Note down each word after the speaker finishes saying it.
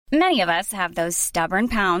Many of us have those stubborn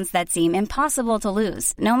pounds that seem impossible to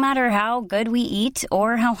lose, no matter how good we eat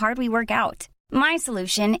or how hard we work out. My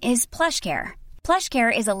solution is PlushCare.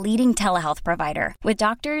 PlushCare is a leading telehealth provider with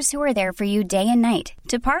doctors who are there for you day and night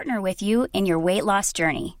to partner with you in your weight loss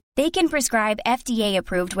journey. They can prescribe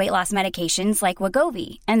FDA-approved weight loss medications like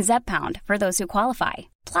Wegovy and Zepbound for those who qualify.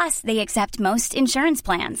 Plus, they accept most insurance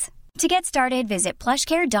plans. To get started, visit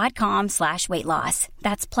plushcare.com/weightloss.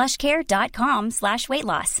 That's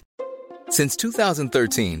plushcare.com/weightloss. Since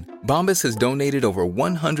 2013, Bombas has donated over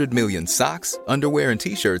 100 million socks, underwear, and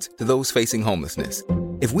T-shirts to those facing homelessness.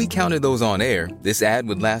 If we counted those on air, this ad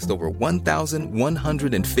would last over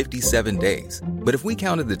 1,157 days. But if we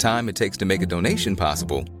counted the time it takes to make a donation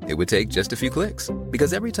possible, it would take just a few clicks.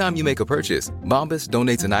 Because every time you make a purchase, Bombas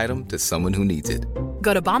donates an item to someone who needs it.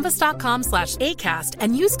 Go to bombas.com/ACAST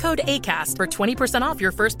and use code ACAST for 20% off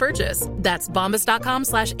your first purchase. That's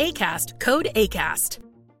bombas.com/ACAST, code ACAST.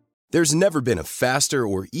 There's never been a faster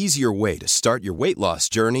or easier way to start your weight loss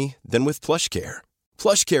journey than with PlushCare.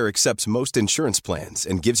 PlushCare accepts most insurance plans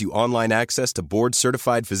and gives you online access to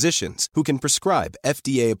board-certified physicians who can prescribe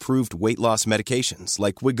FDA-approved weight loss medications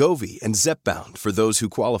like Wegovy and Zepbound for those who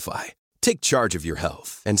qualify. Take charge of your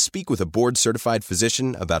health and speak with a board-certified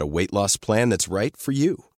physician about a weight loss plan that's right for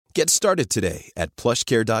you. Get started today at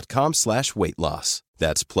plushcare.com/weightloss.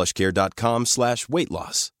 That's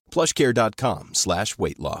plushcare.com/weightloss.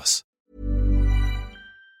 plushcare.com/weightloss.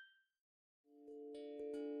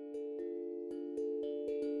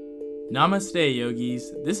 Namaste,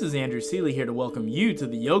 yogis. This is Andrew Seeley here to welcome you to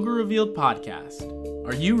the Yoga Revealed podcast.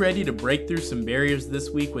 Are you ready to break through some barriers this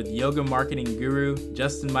week with yoga marketing guru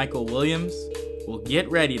Justin Michael Williams? Well,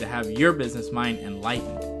 get ready to have your business mind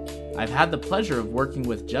enlightened. I've had the pleasure of working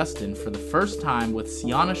with Justin for the first time with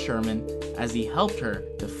Sienna Sherman as he helped her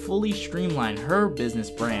to fully streamline her business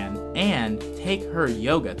brand and take her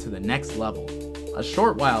yoga to the next level. A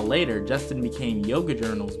short while later, Justin became Yoga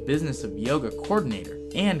Journal's Business of Yoga coordinator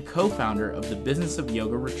and co-founder of the Business of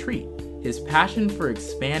Yoga Retreat. His passion for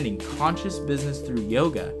expanding conscious business through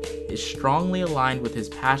yoga is strongly aligned with his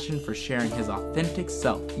passion for sharing his authentic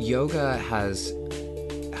self. Yoga has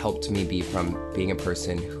helped me be from being a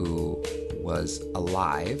person who was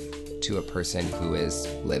alive to a person who is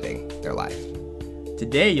living their life.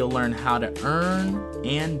 Today, you'll learn how to earn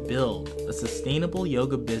and build a sustainable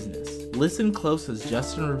yoga business. Listen close as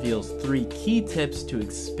Justin reveals 3 key tips to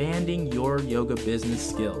expanding your yoga business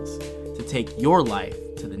skills to take your life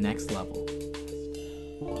to the next level.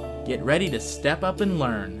 Get ready to step up and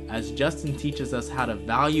learn as Justin teaches us how to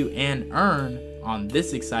value and earn on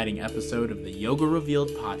this exciting episode of the Yoga Revealed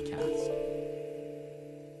podcast.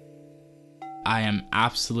 I am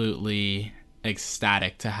absolutely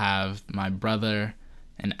ecstatic to have my brother,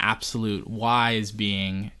 an absolute wise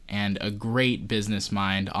being, and a great business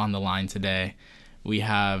mind on the line today. We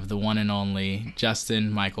have the one and only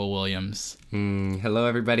Justin Michael Williams. Hello,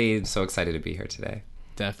 everybody. I'm so excited to be here today.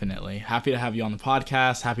 Definitely. Happy to have you on the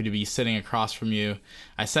podcast. Happy to be sitting across from you.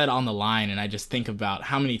 I said on the line, and I just think about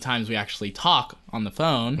how many times we actually talk on the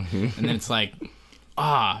phone, and then it's like,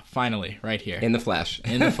 finally, right here. In the flesh.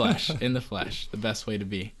 In the flesh. In the flesh. The best way to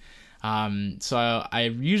be. So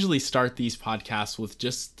I usually start these podcasts with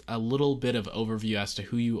just a little bit of overview as to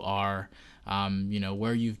who you are,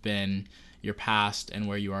 where you've been, your past, and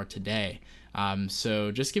where you are today.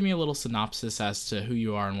 So just give me a little synopsis as to who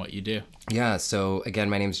you are and what you do. Yeah, so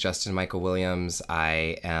again, my name is Justin Michael Williams.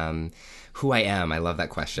 I am who I am. I love that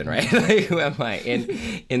question, right? Who am I?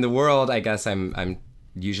 In the world, I guess I'm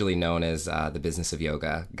usually known as the Business of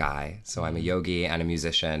Yoga guy. So I'm a yogi and a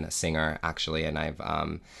musician, a singer, actually, and I've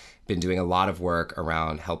been doing a lot of work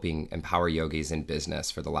around helping empower yogis in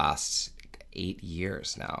business for the last 8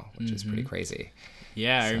 years now, which is pretty crazy.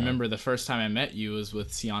 Yeah, I remember the first time I met you was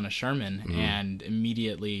with Sienna Sherman, and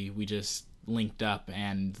immediately we just linked up,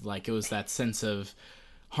 and like it was that sense of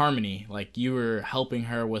harmony. Like you were helping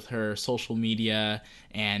her with her social media,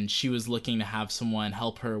 and she was looking to have someone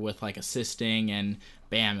help her with like assisting, and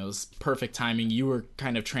bam, it was perfect timing. You were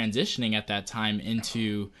kind of transitioning at that time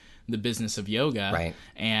into the business of yoga, right,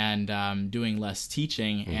 and doing less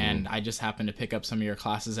teaching, and I just happened to pick up some of your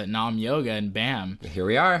classes at Nam Yoga, and bam, here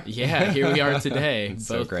we are. Yeah, here we are today, both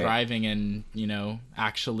so thriving and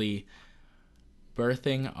actually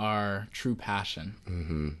birthing our true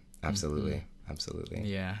passion. Absolutely. Absolutely.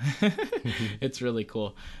 Yeah. It's really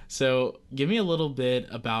cool. So give me a little bit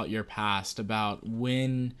about your past, about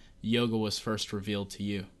when yoga was first revealed to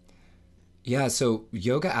you. Yeah, so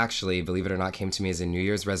yoga actually, believe it or not, came to me as a New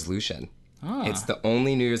Year's resolution. It's the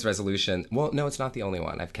only New Year's resolution. Well, no, it's not the only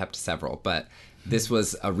one. I've kept several, but this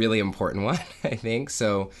was a really important one, I think.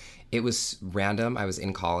 So It was random. I was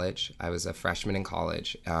in college. I was a freshman in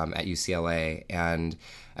college at UCLA, and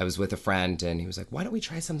I was with a friend, and he was like, why don't we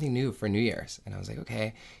try something new for New Year's? And I was like,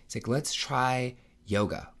 okay. He's like, let's try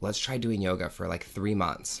yoga. Let's try doing yoga for like 3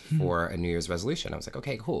 months for a New Year's resolution. I was like,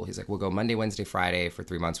 okay, cool. He's like, we'll go Monday, Wednesday, Friday for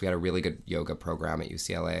 3 months. We had a really good yoga program at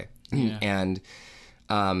UCLA. Yeah. And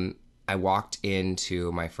I walked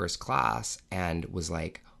into my first class and was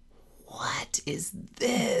like, what is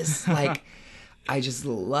this? Like, I just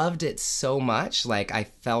loved it so much. Like, I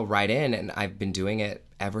fell right in, and I've been doing it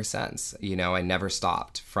ever since. You know, I never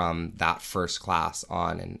stopped from that first class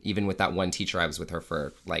on. And even with that one teacher, I was with her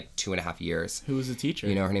for like 2.5 years. Who was the teacher?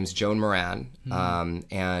 You know, her name's Joan Moran.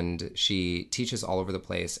 And she teaches all over the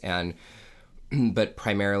place. But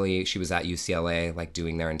primarily she was at UCLA, like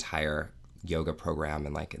doing their entire yoga program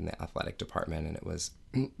and like in the athletic department. And it was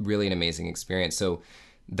really an amazing experience. So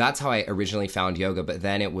that's how I originally found yoga, but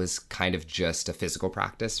then it was kind of just a physical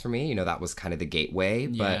practice for me. You know, that was kind of the gateway.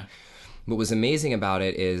 Yeah. But what was amazing about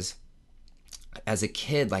it is, as a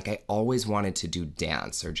kid, like I always wanted to do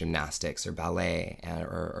dance or gymnastics or ballet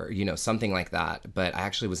or you know, something like that. But I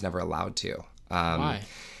actually was never allowed to. Why?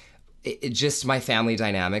 It just my family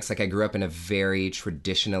dynamics. Like I grew up in a very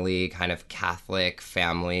traditionally kind of Catholic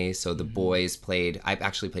family. So the boys I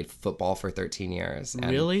actually played football for 13 years. And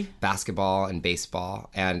really? Basketball and baseball.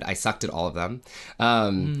 And I sucked at all of them.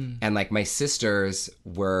 And like my sisters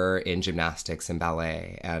were in gymnastics and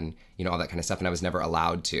ballet and, you know, all that kind of stuff. And I was never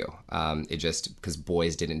allowed to. It just, because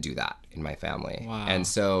boys didn't do that in my family. Wow. And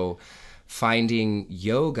so finding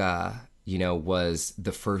yoga, you know, was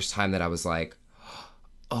the first time that I was like,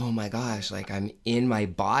 oh my gosh, like I'm in my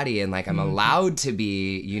body and like I'm allowed to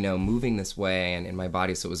be, you know, moving this way and in my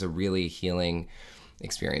body. So it was a really healing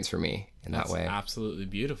experience for me in that way. That's absolutely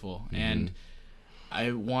beautiful. And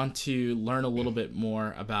I want to learn a little bit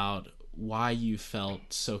more about why you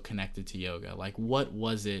felt so connected to yoga. Like, what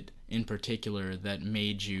was it in particular that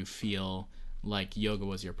made you feel like yoga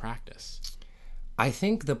was your practice? I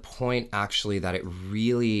think the point actually that it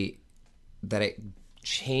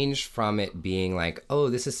changed from it being like, oh,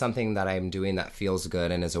 this is something that I'm doing that feels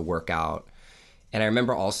good and is a workout. And I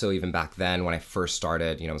remember also even back then when I first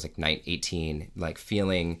started, you know, I was like 18, like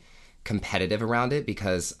feeling competitive around it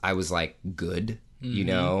because I was like good, you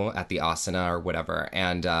know, at the asana or whatever.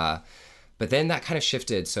 And, but then that kind of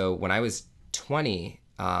shifted. So when I was 20,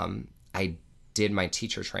 I did my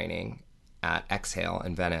teacher training at Exhale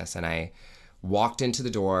in Venice, and I walked into the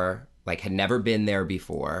door, like had never been there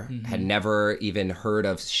before, had never even heard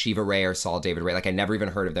of Shiva Ray or Saul David Ray. Like I never even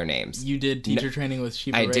heard of their names. You did teacher training with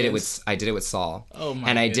Shiva Ray? I did it with Saul. Oh my!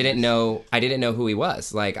 And I goodness. didn't know who he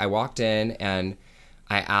was. Like I walked in and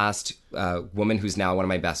I asked a woman who's now one of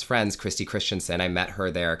my best friends, Christy Christensen. I met her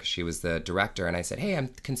there because she was the director, and I said, "Hey, I'm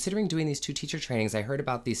considering doing these 2 teacher trainings. I heard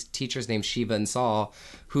about these teachers named Shiva and Saul.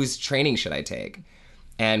 Whose training should I take?"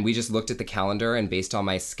 And we just looked at the calendar, and based on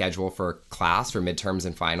my schedule for class for midterms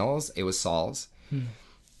and finals, it was Saul's.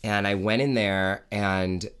 And I went in there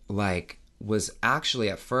and like was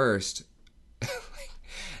actually at first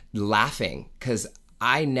laughing because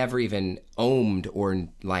I never even ohmed or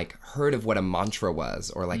like heard of what a mantra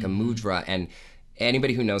was or like a mudra. And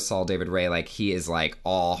anybody who knows Saul David Ray, like he is like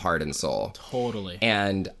all heart and soul. Totally.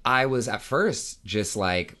 And I was at first just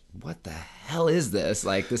like, what the hell is this?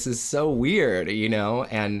 Like, this is so weird, you know?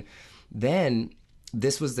 And then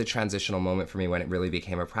this was the transitional moment for me when it really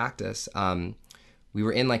became a practice. We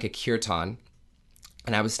were in like a kirtan,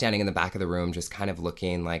 and I was standing in the back of the room just kind of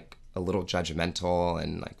looking like a little judgmental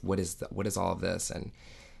and like, what is all of this? And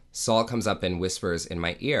Saul comes up and whispers in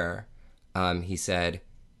my ear. He said,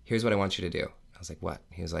 "Here's what I want you to do." I was like, "What?"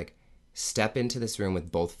 He was like, "Step into this room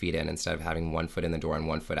with both feet in instead of having one foot in the door and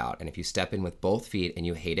one foot out. And if you step in with both feet and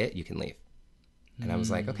you hate it, you can leave." And I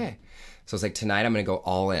was like, okay. So I was like, tonight I'm going to go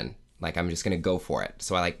all in. Like, I'm just going to go for it.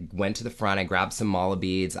 So I like went to the front. I grabbed some mala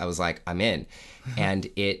beads. I was like, I'm in. And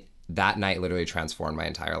that night literally transformed my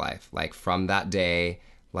entire life. Like from that day,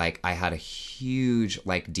 like I had a huge,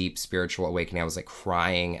 like deep spiritual awakening. I was like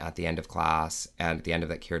crying at the end of class and at the end of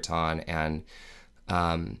that kirtan. And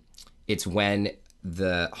it's when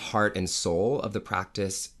the heart and soul of the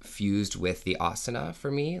practice fused with the asana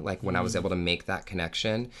for me, like when I was able to make that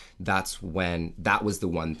connection, that was the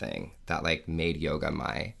one thing that like made yoga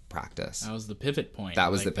my practice. That was the pivot point.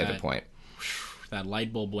 That was the pivot point. That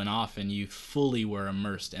light bulb went off and you fully were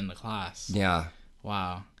immersed in the class. Yeah.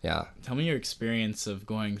 Wow. Yeah. Tell me your experience of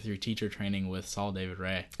going through teacher training with Saul David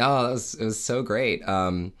Ray. Oh, it was so great.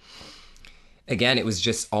 again, it was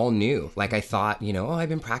just all new. Like I thought, I've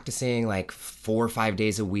been practicing like 4 or 5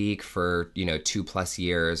 days a week for, 2+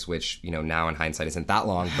 years, which, now in hindsight isn't that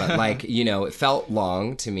long, but like, it felt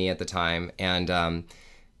long to me at the time. And,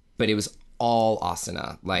 but it was all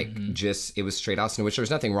asana, like it was straight asana, which there was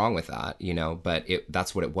nothing wrong with that, but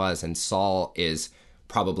that's what it was. And Saul is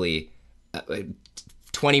probably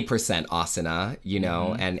 20%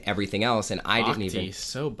 asana, and everything else. And I didn't even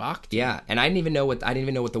so bhakti. Yeah, and I didn't even know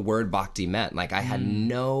what the word bhakti meant. Like I had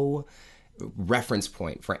no reference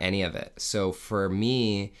point for any of it. So for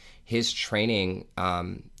me, his training,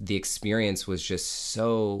 the experience was just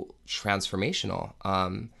so transformational.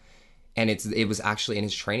 And it was actually in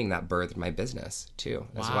his training that birthed my business too,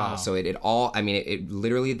 as well. So it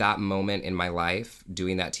literally, that moment in my life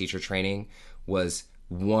doing that teacher training was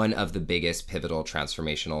one of the biggest pivotal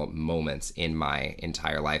transformational moments in my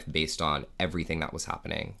entire life, based on everything that was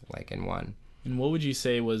happening like in one. And what would you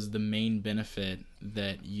say was the main benefit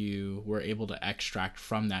that you were able to extract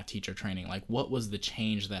from that teacher training? Like, what was the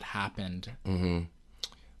change that happened?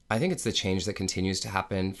 I think it's the change that continues to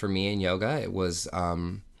happen for me in yoga. It was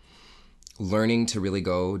learning to really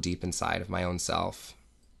go deep inside of my own self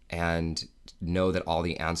and know that all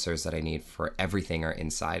the answers that I need for everything are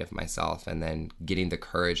inside of myself, and then getting the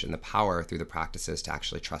courage and the power through the practices to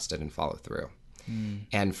actually trust it and follow through.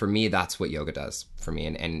 And for me, that's what yoga does for me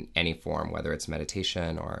in any form, whether it's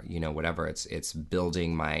meditation or, whatever. It's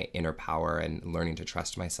building my inner power and learning to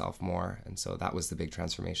trust myself more. And so that was the big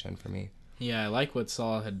transformation for me. Yeah, I like what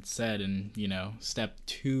Saul had said, and, step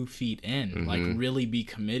 2 feet in, like really be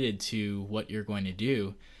committed to what you're going to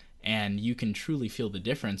do. And you can truly feel the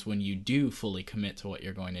difference when you do fully commit to what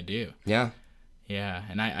you're going to do. Yeah. Yeah.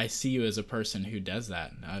 And I see you as a person who does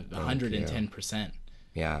that 110%.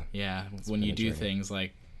 Yeah. Yeah. When you do things,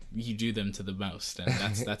 like you do them to the most. And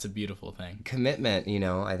that's a beautiful thing. Commitment,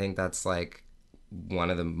 I think that's like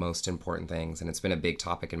one of the most important things. And it's been a big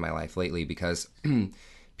topic in my life lately, because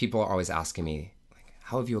people are always asking me, like,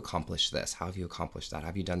 how have you accomplished this? How have you accomplished that? How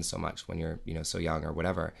have you done so much when you're, so young or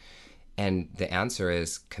whatever? And the answer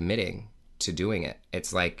is committing to doing it.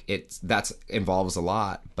 It's like, that involves a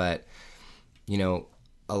lot, but,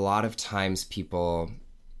 a lot of times people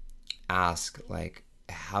ask, like,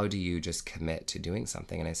 how do you just commit to doing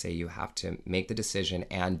something? And I say, you have to make the decision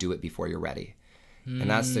and do it before you're ready. And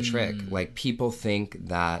that's the trick. Like, people think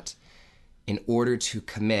that in order to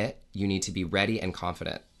commit, you need to be ready and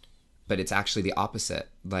confident. But it's actually the opposite.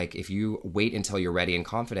 Like, if you wait until you're ready and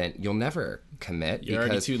confident, you'll never commit. You're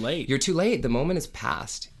already too late. You're too late. The moment is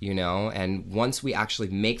past, And once we actually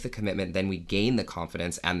make the commitment, then we gain the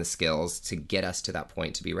confidence and the skills to get us to that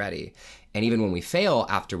point to be ready. And even when we fail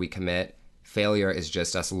after we commit, failure is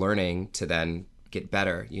just us learning to then get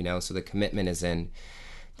better, So the commitment is in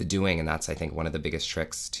the doing. And that's, I think, one of the biggest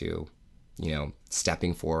tricks to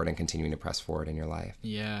stepping forward and continuing to press forward in your life.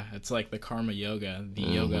 Yeah, it's like the karma yoga, the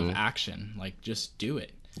yoga of action. Like, just do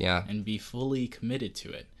it. Yeah. And be fully committed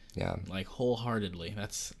to it. Yeah. Like, wholeheartedly.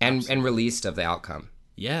 That's and released of the outcome.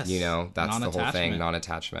 Yes. That's the whole thing.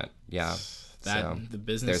 Non-attachment. Yeah. The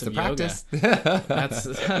business there's of the yoga.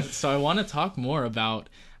 Practice. So I want to talk more about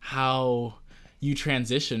how you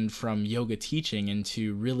transitioned from yoga teaching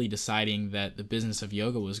into really deciding that the business of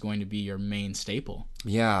yoga was going to be your main staple.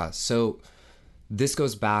 Yeah. So this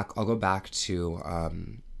goes back, I'll go back to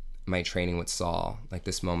my training with Saul, like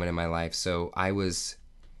this moment in my life. So I was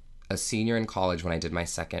a senior in college when I did my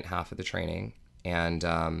second half of the training. And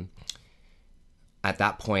at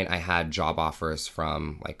that point, I had job offers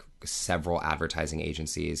from like several advertising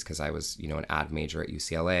agencies, because I was, an ad major at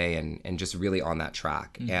UCLA and just really on that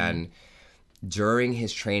track. And during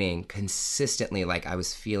his training, consistently, like, I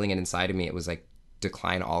was feeling it inside of me. It was like,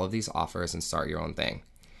 decline all of these offers and start your own thing.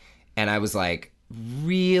 And I was like,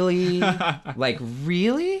 really? Like,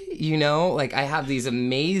 really? Like, I have these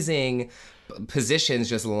amazing positions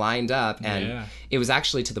just lined up. And it was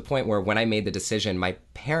actually to the point where when I made the decision, my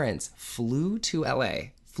parents flew to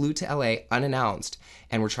LA unannounced,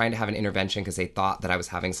 and were trying to have an intervention because they thought that I was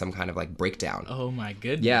having some kind of like breakdown. Oh my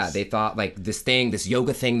goodness. Yeah, they thought like this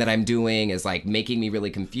yoga thing that I'm doing is like making me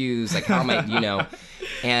really confused. Like, how am I,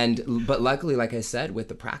 but luckily, like I said, with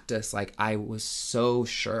the practice, like I was so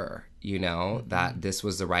sure, that this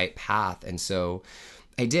was the right path. And so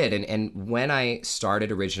I did. And when I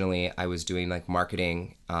started originally, I was doing like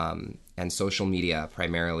marketing and social media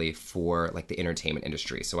primarily for like the entertainment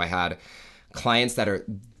industry. So I had clients that are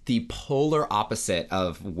the polar opposite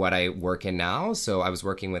of what I work in now. So I was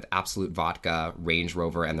working with Absolute Vodka, Range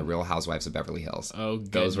Rover, and the Real Housewives of Beverly Hills. Oh,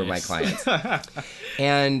 goodness. Those were my clients.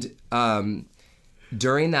 And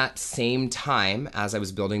during that same time as I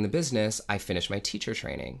was building the business, I finished my teacher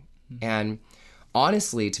training. And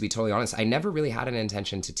honestly, to be totally honest, I never really had an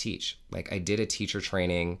intention to teach. Like I did a teacher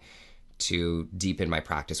training to deepen my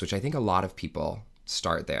practice, which I think a lot of people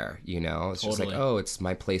start there, you know? It's just like, oh, it's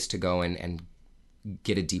my place to go and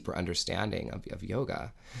get a deeper understanding of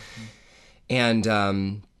yoga.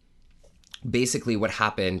 And basically what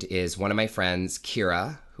happened is one of my friends,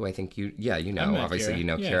 Kira, who I think you know, obviously Kira. You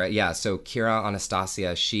know Kira. Yeah, so Kira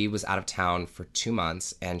Anastasia, she was out of town for 2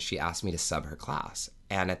 months and she asked me to sub her class.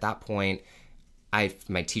 And at that point,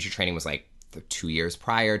 my teacher training was like 2 years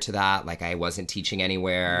prior to that. Like I wasn't teaching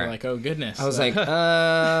anywhere. You're like, oh goodness. I was like,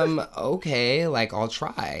 okay, like I'll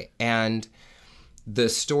try. And the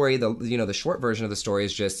story, the short version of the story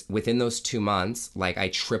is just within those 2 months, like I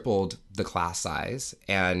tripled the class size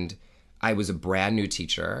and I was a brand new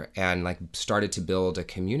teacher and like started to build a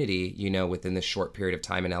community, you know, within this short period of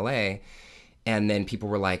time in LA. And then people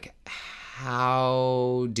were like,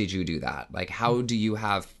 how did you do that? Like, how do you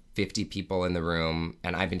have 50 people in the room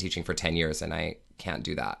and I've been teaching for 10 years and I can't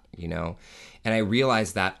do that, you know? And I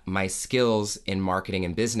realized that my skills in marketing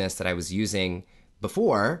and business that I was using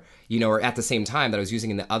before, you know, or at the same time that I was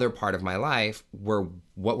using in the other part of my life were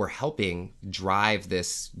what were helping drive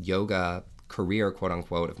this yoga career, quote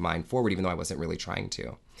unquote, of mine forward, even though I wasn't really trying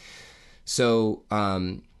to. So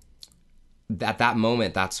at that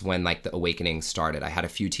moment, that's when like the awakening started. I had a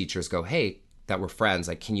few teachers go, hey, that were friends,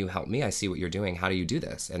 like, can you help me? I see what you're doing. How do you do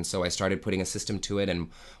this? And so I started putting a system to it and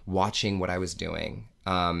watching what I was doing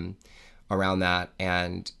around that.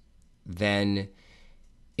 And then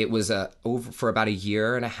it was over for about 1.5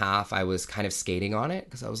 years, I was kind of skating on it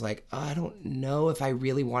because I was like, oh, I don't know if I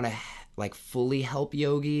really want to like fully help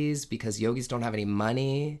yogis because yogis don't have any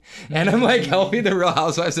money. And I'm like helping the Real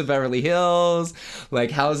Housewives of Beverly Hills.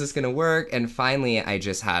 Like, how is this going to work? And finally, I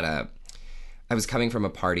was coming from a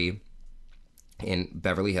party in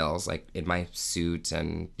Beverly Hills, like in my suit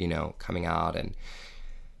and, you know, coming out. And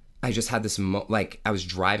I just had this, I was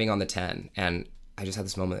driving on the 10 and I just had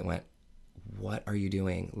this moment that went, what are you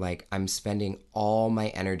doing? Like, I'm spending all my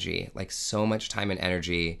energy, like so much time and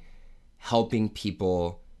energy helping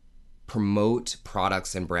people promote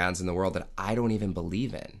products and brands in the world that I don't even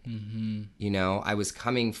believe in. Mm-hmm. You know, I was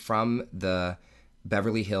coming from the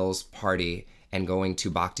Beverly Hills party and going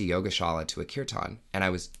to Bhakti Yogashala to a kirtan. And I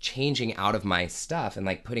was changing out of my stuff and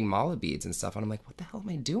like putting mala beads and stuff. And I'm like, what the hell am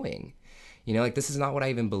I doing? You know, like this is not what I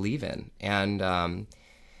even believe in. And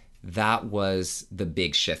that was the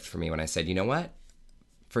big shift for me when I said, you know what?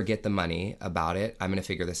 Forget the money about it. I'm going to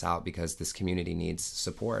figure this out because this community needs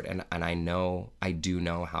support. And I do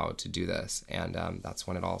know how to do this. And that's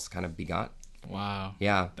when it all kind of begun. Wow.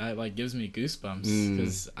 Yeah. That like gives me goosebumps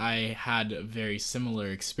because I had a very similar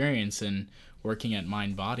experience in working at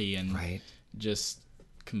Mind Body and just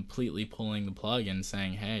completely pulling the plug and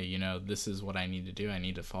saying, hey, you know, this is what I need to do. I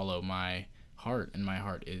need to follow my heart, and my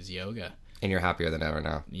heart is yoga. And you're happier than ever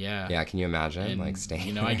now. Yeah. Yeah, can you imagine? And, like staying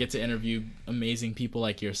you know, I get to interview amazing people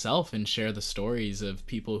like yourself and share the stories of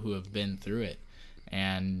people who have been through it.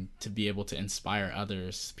 And to be able to inspire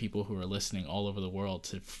others, people who are listening all over the world,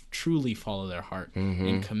 to truly follow their heart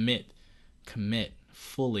and commit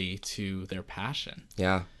fully to their passion.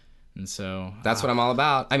 Yeah. And so that's what I'm all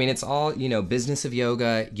about. I mean, it's all, you know, business of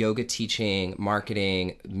yoga, yoga teaching,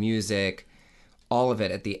 marketing, music, all of it.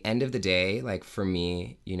 At the end of the day, like for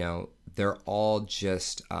me, you know, they're all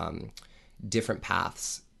just different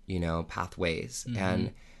paths, you know, pathways.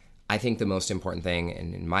 And I think the most important thing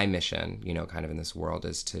in my mission, you know, kind of in this world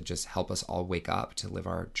is to just help us all wake up to live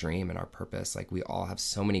our dream and our purpose. Like we all have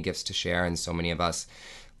so many gifts to share, and so many of us,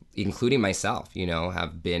 including myself, you know,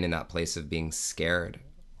 have been in that place of being scared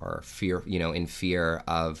or fear, you know, in fear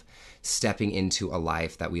of stepping into a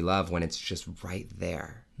life that we love when it's just right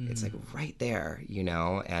there. It's like right there, you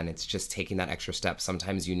know, and it's just taking that extra step.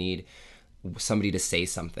 Sometimes you need somebody to say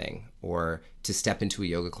something, or to step into a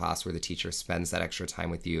yoga class where the teacher spends that extra time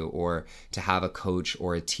with you, or to have a coach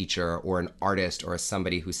or a teacher or an artist or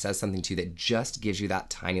somebody who says something to you that just gives you that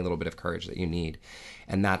tiny little bit of courage that you need.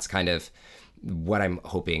 And that's kind of what I'm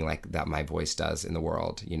hoping like that my voice does in the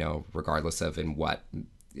world, you know, regardless of in what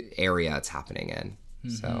area it's happening in.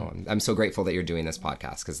 So I'm so grateful that you're doing this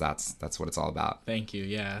podcast, because that's what it's all about. Thank you.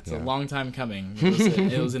 Yeah, it's a long time coming.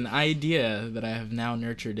 It was an idea that I have now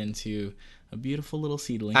nurtured into a beautiful little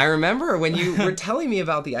seedling. I remember when you were telling me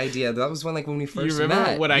about the idea. That was when we first met. You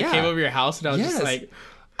remember when I came over your house and I was just like,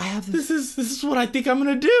 I have this is what I think I'm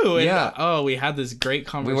gonna do. And we had this great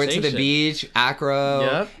conversation. We went to the beach,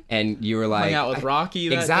 Acro, and you were like, hung out with Rocky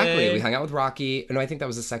that exactly. day. We hung out with Rocky. No, I think that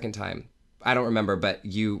was the second time. I don't remember, but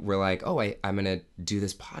you were like, oh, I'm going to do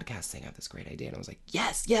this podcast thing. I have this great idea. And I was like,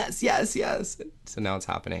 yes. So now it's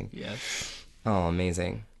happening. Yes. Oh,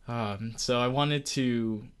 amazing. So I wanted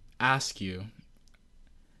to ask you,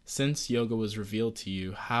 since yoga was revealed to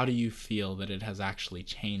you, how do you feel that it has actually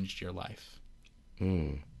changed your life?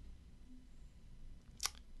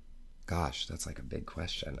 Gosh, that's like a big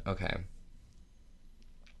question. Okay.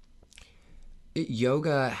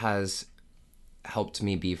 Yoga has helped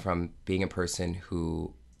me be from being a person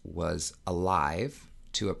who was alive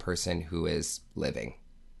to a person who is living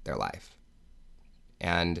their life.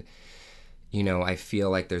 And, you know, I feel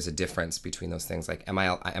like there's a difference between those things. Like, am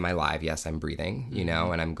I live? Yes, I'm breathing, you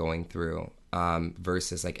know, and I'm going through,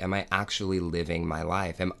 versus like, am I actually living my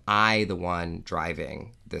life? Am I the one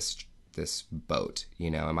driving this boat? You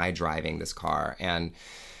know, am I driving this car? And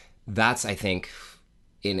that's, I think,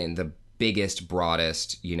 in the biggest,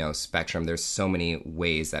 broadest, you know, spectrum. There's so many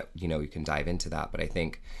ways that, you know, you can dive into that. But I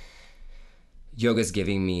think yoga's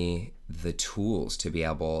giving me the tools to be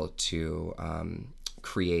able to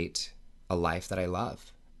create a life that I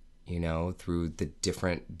love, you know, through the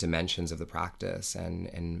different dimensions of the practice,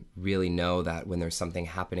 and really know that when there's something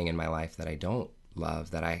happening in my life that I don't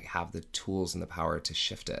love, that I have the tools and the power to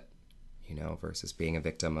shift it, you know, versus being a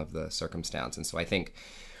victim of the circumstance. And so I think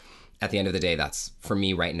at the end of the day, that's, for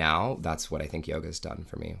me right now, that's what I think yoga's done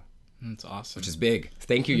for me. That's awesome. Which is big.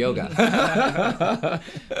 Thank you, yoga.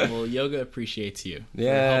 Well, yoga appreciates you for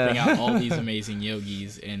helping out all these amazing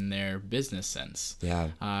yogis in their business sense. Yeah.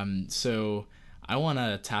 So I want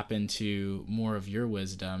to tap into more of your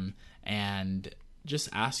wisdom and just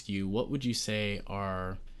ask you, what would you say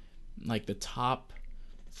are like the top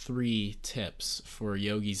 3 tips for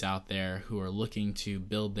yogis out there who are looking to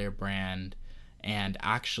build their brand and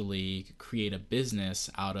actually create a business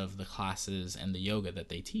out of the classes and the yoga that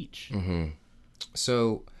they teach? Mm-hmm.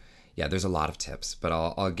 So, yeah, there's a lot of tips, but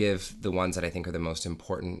I'll give the ones that I think are the most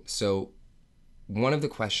important. So one of the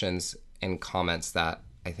questions and comments that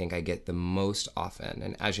I think I get the most often,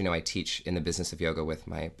 and as you know, I teach in the business of yoga with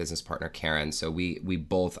my business partner, Karen. So we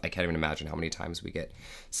both, I can't even imagine how many times we get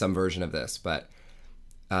some version of this, but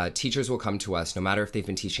teachers will come to us no matter if they've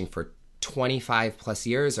been teaching for 25 plus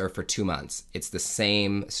years or for 2 months. It's the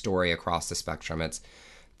same story across the spectrum.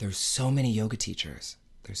 There's so many yoga teachers.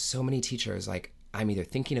 There's so many teachers. Like, I'm either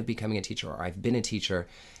thinking of becoming a teacher or I've been a teacher.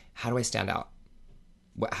 How do I stand out?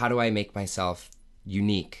 How do I make myself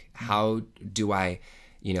unique? How do I,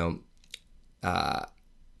 you know,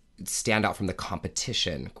 stand out from the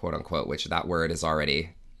competition, quote unquote, which that word is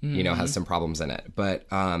already, you know, has some problems in it. But,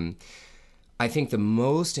 I think the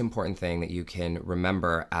most important thing that you can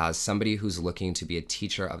remember as somebody who's looking to be a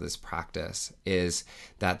teacher of this practice is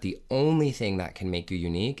that the only thing that can make you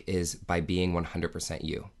unique is by being 100%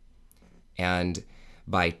 you. And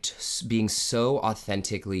by being so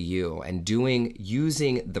authentically you and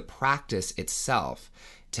using the practice itself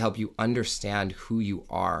to help you understand who you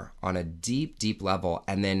are on a deep, deep level,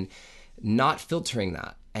 and then not filtering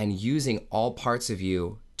that and using all parts of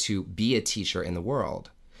you to be a teacher in the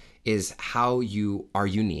world, is how you are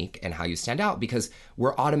unique and how you stand out, because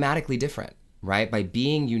we're automatically different, right? By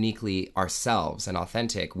being uniquely ourselves and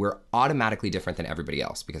authentic, we're automatically different than everybody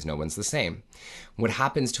else because no one's the same. What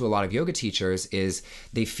happens to a lot of yoga teachers is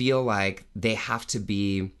they feel like they have to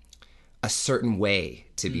be a certain way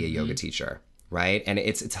to be a yoga teacher, right? And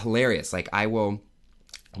it's hilarious. Like, I will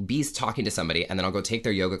be talking to somebody and then I'll go take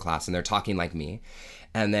their yoga class and they're talking like me.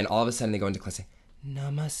 And then all of a sudden they go into class and say,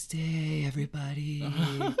 "Namaste, everybody."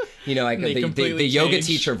 You know, like the yoga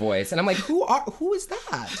teacher voice. And I'm like, who is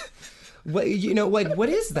that? What, you know, like, what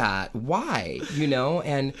is that? Why? You know,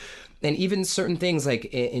 and even certain things like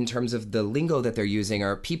in terms of the lingo that they're using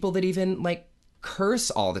are people that even like curse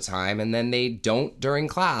all the time and then they don't during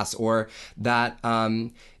class, or that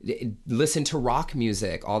listen to rock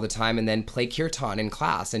music all the time and then play kirtan in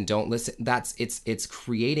class and don't listen. It's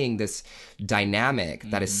creating this dynamic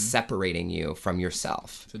that is separating you from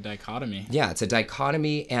yourself. It's a dichotomy. Yeah, it's a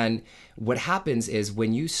dichotomy. And what happens is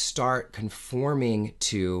when you start conforming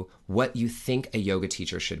to what you think a yoga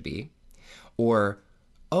teacher should be, or,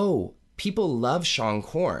 oh, people love Seane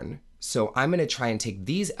Corn, so I'm going to try and take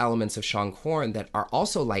these elements of Seane Corn that are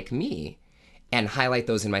also like me and highlight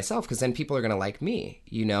those in myself, because then people are going to like me.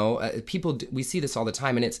 You know, we see this all the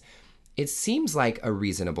time, and it seems like a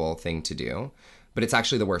reasonable thing to do, but it's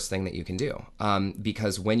actually the worst thing that you can do.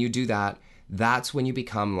 Because when you do that, that's when you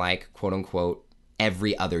become like, quote unquote,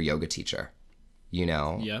 every other yoga teacher, you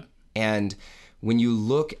know? Yep. And when you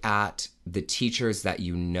look at the teachers that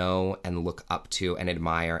you know and look up to and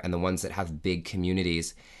admire, and the ones that have big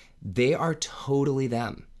communities, they are totally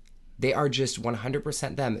them. They are just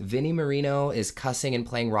 100% them. Vinny Marino is cussing and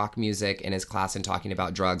playing rock music in his class and talking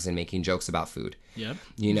about drugs and making jokes about food. Yep.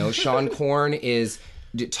 You know, Seane Corn is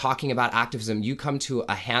talking about activism. You come to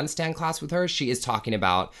a handstand class with her, she is talking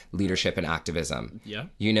about leadership and activism. Yeah.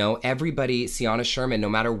 You know, everybody, Sienna Sherman, no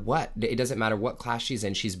matter what, it doesn't matter what class she's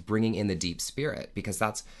in, she's bringing in the deep spirit, because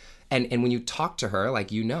that's, and when you talk to her,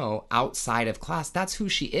 like, you know, outside of class, that's who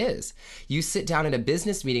she is. You sit down in a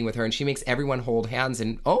business meeting with her and she makes everyone hold hands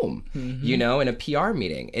and ohm, you know, in a PR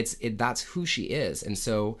meeting. That's who she is. And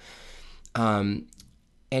so,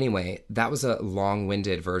 anyway, that was a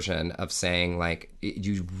long-winded version of saying, like,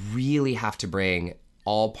 you really have to bring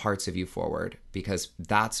all parts of you forward, because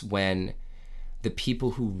that's when the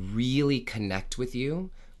people who really connect with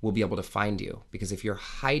you will be able to find you. Because if you're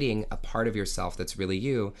hiding a part of yourself that's really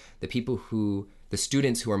you, the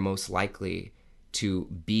students who are most likely to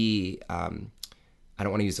be, I don't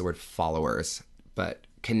want to use the word followers, but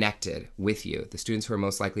connected with you, the students who are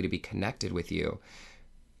most likely to be connected with you,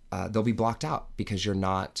 they'll be blocked out because you're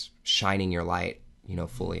not shining your light, you know,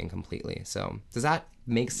 fully and completely. So does that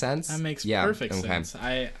make sense? That makes perfect sense.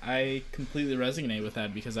 I completely resonate with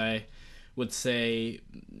that, because I would say,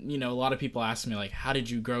 you know, a lot of people ask me, like, how did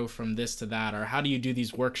you grow from this to that? Or how do you do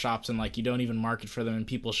these workshops and, like, you don't even market for them and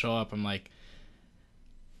people show up? I'm like,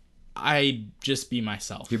 I just be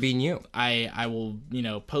myself. You're being you. I will, you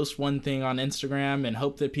know, post one thing on Instagram and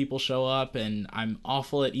hope that people show up. And I'm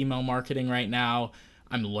awful at email marketing right now.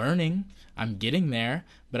 I'm learning, I'm getting there,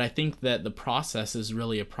 but I think that the process is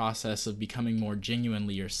really a process of becoming more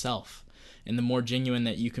genuinely yourself. And the more genuine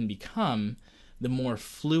that you can become, the more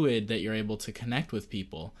fluid that you're able to connect with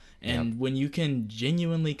people. And when you can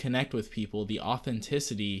genuinely connect with people, the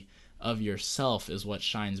authenticity of yourself is what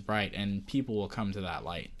shines bright, and people will come to that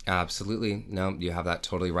light. Absolutely. No, you have that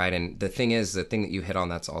totally right. And the thing that you hit on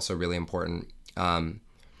that's also really important,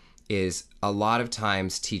 is a lot of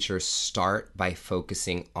times teachers start by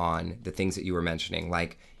focusing on the things that you were mentioning,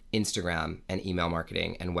 like Instagram and email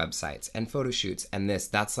marketing and websites and photo shoots and this.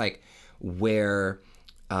 That's like where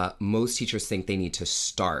most teachers think they need to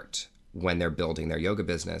start when they're building their yoga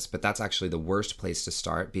business. But that's actually the worst place to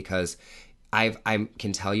start, because I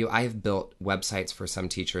can tell you, I have built websites for some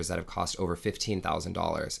teachers that have cost over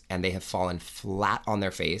 $15,000, and they have fallen flat on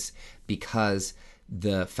their face because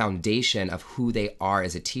the foundation of who they are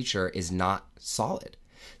as a teacher is not solid.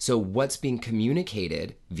 So what's being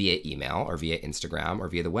communicated via email or via Instagram or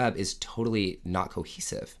via the web is totally not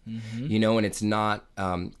cohesive, you know, and it's not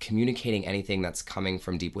communicating anything that's coming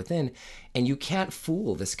from deep within. And you can't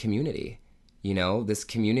fool this community. You know, this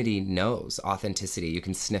community knows authenticity. You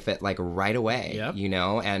can sniff it like right away, you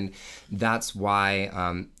know, and that's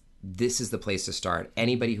why this is the place to start.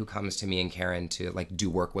 Anybody who comes to me and Karen to like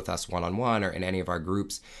do work with us one-on-one or in any of our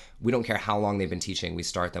groups, we don't care how long they've been teaching. We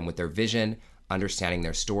start them with their vision, understanding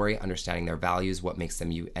their story, understanding their values, what makes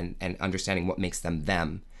them you, and understanding what makes them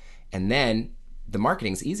them. And then the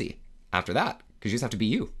marketing's easy after that, because you just have to be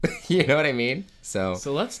you. You know what I mean? So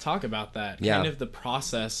let's talk about that. Kind of the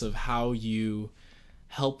process of how you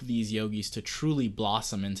help these yogis to truly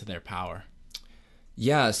blossom into their power.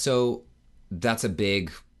 Yeah, so that's a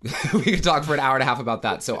big... we could talk for an hour and a half about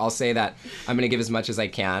that. So I'll say that I'm going to give as much as I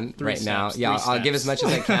can now. Yeah, I'll give as much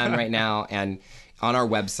as I can right now. And on our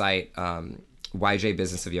website,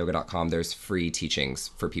 yjbusinessofyoga.com, there's free teachings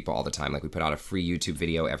for people all the time. Like we put out a free YouTube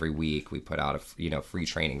video every week. We put out free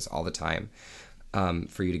trainings all the time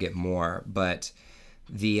for you to get more. But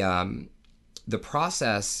the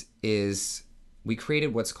process is, we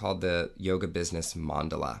created what's called the Yoga Business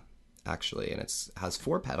Mandala, actually, and it has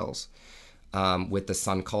 4 petals. With the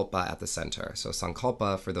Sankalpa at the center. So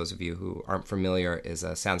Sankalpa, for those of you who aren't familiar, is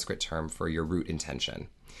a Sanskrit term for your root intention.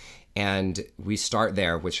 And we start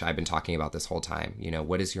there, which I've been talking about this whole time. You know,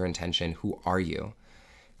 what is your intention? Who are you?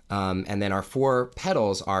 And then our 4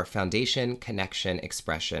 petals are foundation, connection,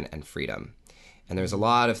 expression, and freedom. And there's a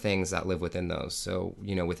lot of things that live within those. So,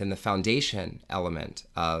 you know, within the foundation element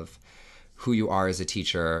of who you are as a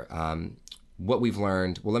teacher, what we've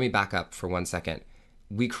learned, well, let me back up for 1 second.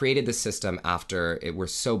 We created the system after we're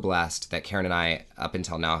so blessed that Karen and I, up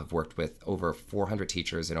until now, have worked with over 400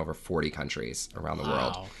 teachers in over 40 countries around the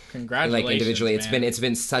world. Congratulations, like individually, man. it's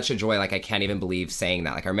been such a joy. Like I can't even believe saying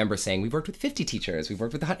that. Like I remember saying we've worked with 50 teachers, we've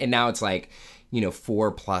worked with 100, and now it's like, you know,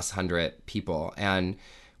 400+ people. And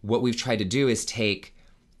what we've tried to do is take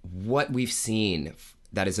what we've seen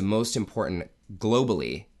that is the most important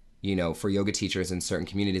globally, you know, for yoga teachers in certain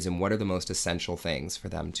communities, and what are the most essential things for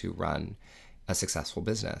them to run a successful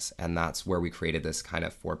business. And that's where we created this kind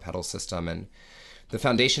of 4-petal system. And the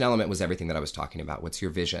foundation element was everything that I was talking about. What's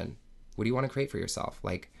your vision? What do you want to create for yourself?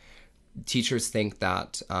 Like teachers think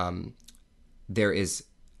that there is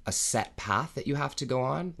a set path that you have to go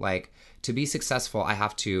on. Like, to be successful, I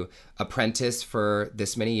have to apprentice for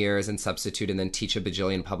this many years and substitute and then teach a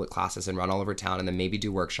bajillion public classes and run all over town and then maybe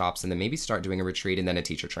do workshops and then maybe start doing a retreat and then a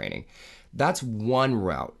teacher training. That's one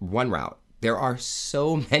route. There are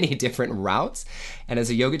so many different routes. And as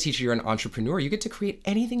a yoga teacher, you're an entrepreneur. You get to create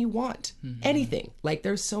anything you want, anything. Like,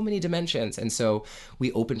 there's so many dimensions. And so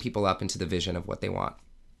we open people up into the vision of what they want,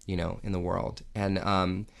 you know, in the world, and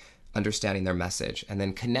understanding their message. And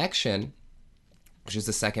then connection, which is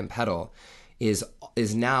the second pedal, is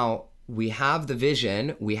now we have the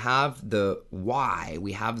vision, we have the why,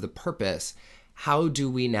 we have the purpose. How do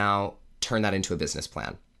we now turn that into a business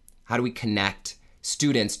plan? How do we connect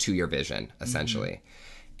students to your vision, essentially?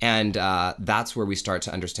 And that's where we start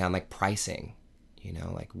to understand, like, pricing, you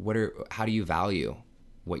know, like how do you value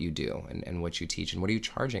what you do and what you teach, and what are you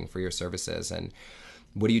charging for your services, and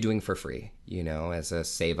what are you doing for free, you know, as a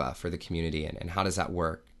seva for the community, and how does that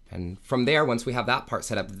work? And from there, once we have that part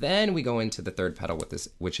set up, then we go into the third pedal with this,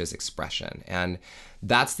 which is expression. And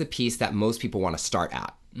that's the piece that most people want to start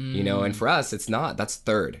at, you know, and for us, it's not. That's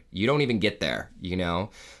third. You don't even get there, you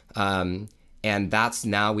know. And that's,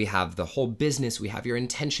 now we have the whole business, we have your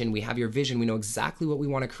intention, we have your vision, we know exactly what we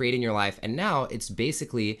want to create in your life. And now it's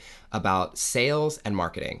basically about sales and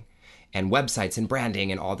marketing and websites and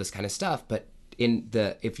branding and all this kind of stuff. But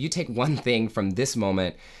if you take one thing from this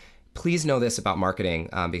moment, please know this about marketing,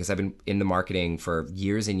 because I've been in the marketing for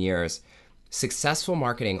years and years. Successful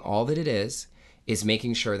marketing, all that it is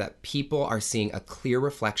making sure that people are seeing a clear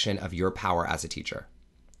reflection of your power as a teacher.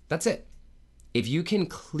 That's it. If you can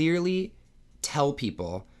clearly tell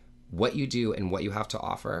people what you do and what you have to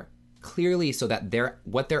offer clearly, so that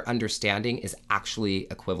what they're understanding is actually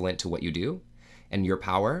equivalent to what you do and your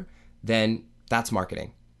power, then that's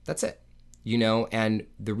marketing. That's it. You know, and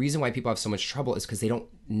the reason why people have so much trouble is because they don't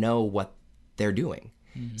know what they're doing.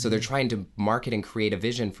 So they're trying to market and create a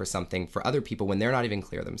vision for something for other people when they're not even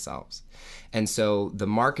clear themselves. And so the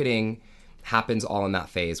marketing happens all in that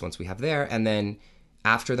phase once we have there. And then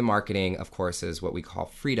after the marketing, of course, is what we call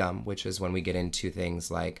freedom, which is when we get into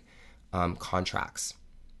things like contracts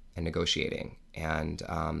and negotiating and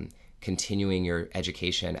continuing your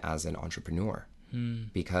education as an entrepreneur.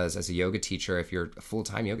 Because as a yoga teacher, if you're a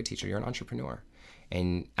full-time yoga teacher, you're an entrepreneur.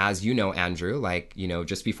 And as you know, Andrew, like, you know,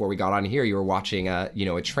 just before we got on here, you were watching a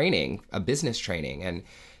business training. And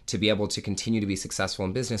to be able to continue to be successful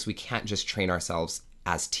in business, we can't just train ourselves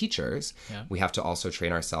as teachers. Yeah. We have to also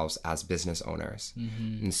train ourselves as business owners.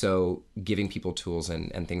 And so giving people tools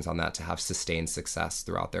and things on that to have sustained success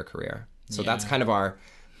throughout their career. So that's kind of our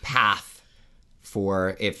path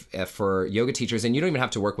for yoga teachers. And you don't even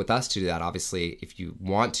have to work with us to do that. Obviously, if you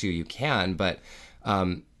want to, you can. But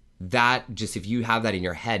that, just if you have that in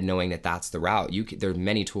your head, knowing that that's the route, there are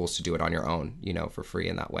many tools to do it on your own, you know, for free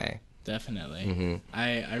in that way. Definitely.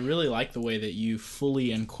 I really like the way that you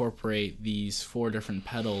fully incorporate these 4 different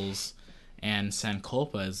pedals and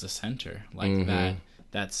Sankalpa as the center, like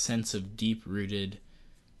that sense of deep-rooted,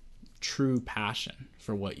 true passion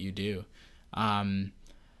for what you do.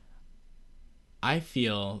 I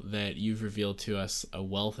feel that you've revealed to us a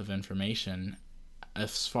wealth of information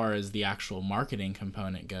as far as the actual marketing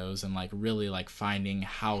component goes, and like really like finding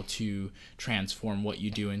how to transform what you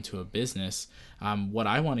do into a business. What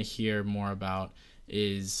I want to hear more about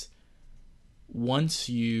is, once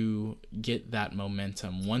you get that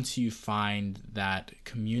momentum, once you find that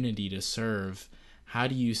community to serve, how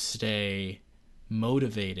do you stay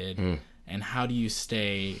motivated and how do you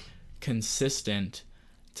stay consistent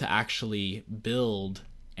to actually build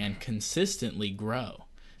and consistently grow?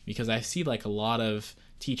 Because I see like a lot of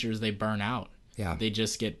teachers, they burn out. Yeah. They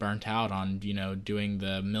just get burnt out on, you know, doing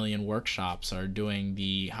the million workshops or doing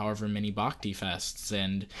the however many Bhakti fests.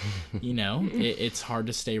 And, you know, it's hard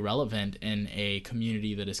to stay relevant in a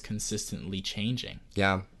community that is consistently changing.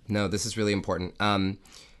 Yeah. No, this is really important.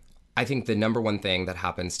 I think the number one thing that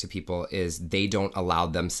happens to people is they don't allow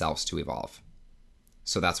themselves to evolve.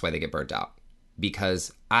 So that's why they get burnt out.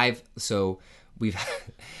 Because I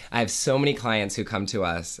have so many clients who come to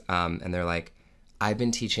us and they're like, I've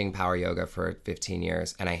been teaching power yoga for 15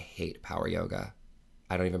 years and I hate power yoga.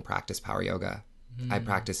 I don't even practice power yoga. I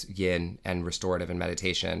practice yin and restorative and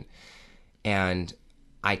meditation, and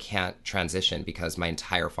I can't transition because my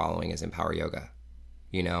entire following is in power yoga,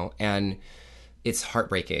 you know? And it's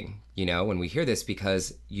heartbreaking, you know, when we hear this,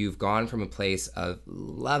 because you've gone from a place of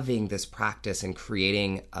loving this practice and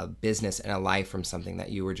creating a business and a life from something that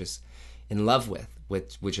you were just in love with,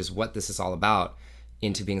 which is what this is all about,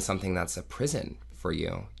 into being something that's a prison for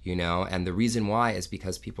you, you know? And the reason why is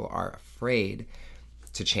because people are afraid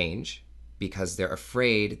to change, because they're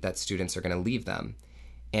afraid that students are going to leave them.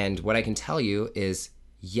 And what I can tell you is,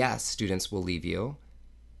 yes, students will leave you,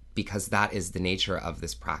 because that is the nature of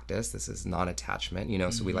this practice. This is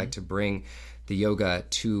non-attachment, so we like to bring the yoga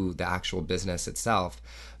to the actual business itself.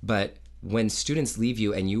 But when students leave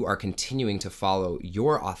you and you are continuing to follow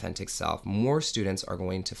your authentic self, more students are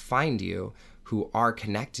going to find you who are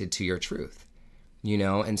connected to your truth,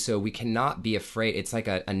 and so we cannot be afraid. It's like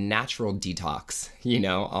a natural detox,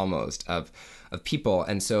 almost of people.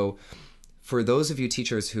 And so for those of you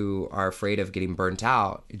teachers who are afraid of getting burnt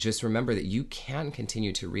out, just remember that you can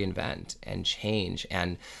continue to reinvent and change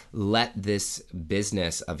and let this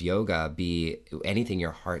business of yoga be anything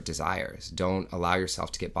your heart desires. Don't allow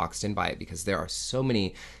yourself to get boxed in by it, because there are so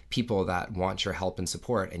many people that want your help and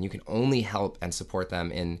support, and you can only help and support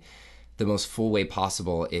them in the most full way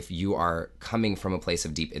possible if you are coming from a place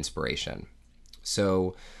of deep inspiration.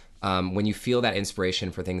 So when you feel that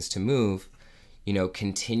inspiration for things to move,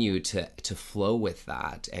 continue to flow with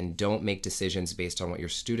that, and don't make decisions based on what your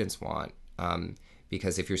students want.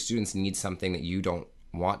 Because if your students need something that you don't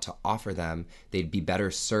want to offer them, they'd be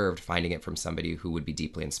better served finding it from somebody who would be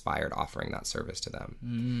deeply inspired offering that service to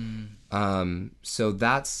them. So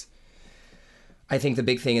that's, I think, the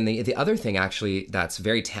big thing. And the other thing actually that's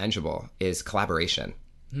very tangible is collaboration.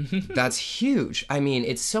 That's huge. I mean,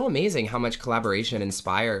 it's so amazing how much collaboration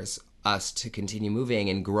inspires us to continue moving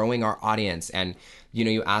and growing our audience. And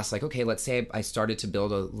you ask, like, okay, let's say I started to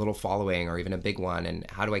build a little following or even a big one, and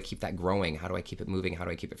how do I keep that growing? How do I keep it moving? How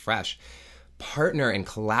do I keep it fresh? Partner and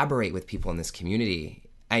collaborate with people in this community.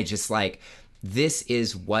 This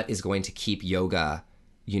is what is going to keep yoga,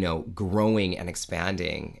 growing and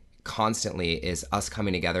expanding constantly, is us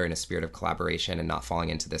coming together in a spirit of collaboration and not falling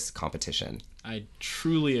into this competition. I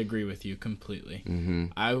truly agree with you completely.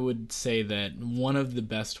 I would say that one of the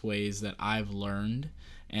best ways that I've learned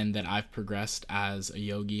and that I've progressed as a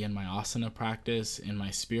yogi in my asana practice, in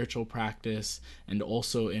my spiritual practice, and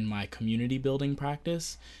also in my community building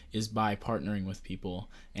practice is by partnering with people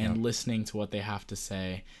and listening to what they have to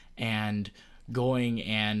say, and going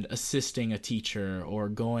and assisting a teacher, or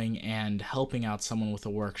going and helping out someone with a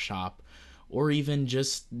workshop, or even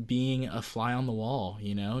just being a fly on the wall,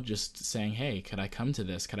 just saying, hey, could I come to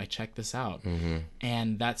this? Could I check this out?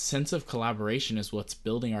 And that sense of collaboration is what's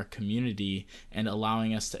building our community and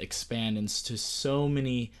allowing us to expand into so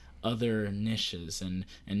many other niches and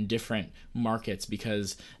different markets,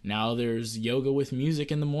 because now there's yoga with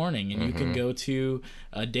music in the morning, and you can go to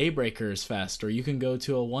a Daybreakers Fest, or you can go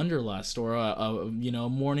to a Wanderlust, or a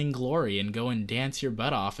Morning Glory, and go and dance your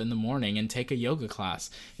butt off in the morning and take a yoga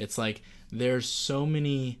class. It's like there's so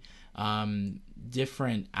many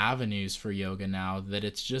different avenues for yoga now that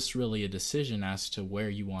it's just really a decision as to where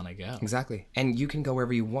you want to go. Exactly. And you can go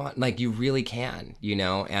wherever you want. Like, you really can,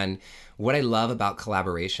 and what I love about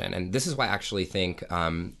collaboration, and this is why I actually think,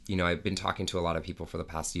 I've been talking to a lot of people for the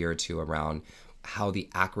past year or two around how the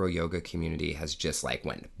acro yoga community has just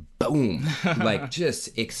went boom,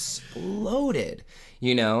 just exploded,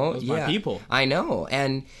 Those my people. I know.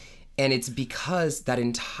 And it's because that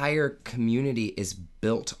entire community is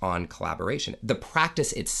built on collaboration. The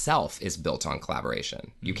practice itself is built on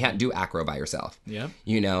collaboration. You can't do acro by yourself. Yeah.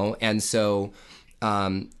 And so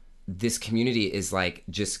this community is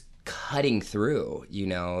just cutting through,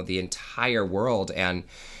 the entire world. And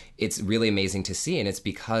it's really amazing to see. And it's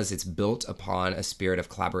because it's built upon a spirit of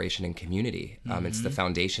collaboration and community. It's the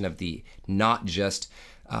foundation of not just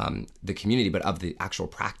the community, but of the actual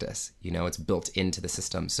practice. It's built into the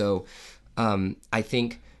system. So I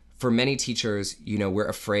think for many teachers, we're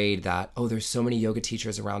afraid that, there's so many yoga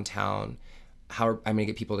teachers around town. How am I going to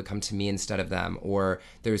get people to come to me instead of them? Or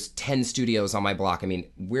there's 10 studios on my block. I mean,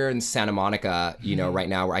 we're in Santa Monica, right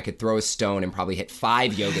now, where I could throw a stone and probably hit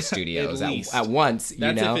 5 yoga studios at once.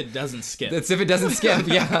 That's if it doesn't skip. That's if it doesn't skip.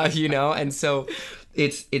 Yeah. And so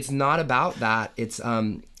it's not about that.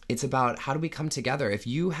 It's about how do we come together. If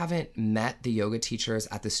you haven't met the yoga teachers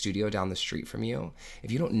at the studio down the street from you,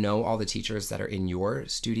 if you don't know all the teachers that are in your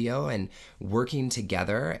studio and working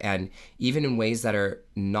together, and even in ways that are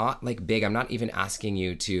not big, I'm not even asking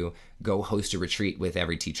you to go host a retreat with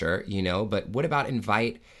every teacher, but what about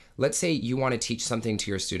let's say you want to teach something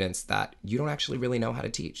to your students that you don't actually really know how to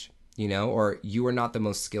teach, or you are not the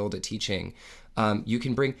most skilled at teaching. You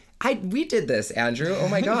can bring, we did this, Andrew. Oh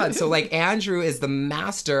my God. So like Andrew is the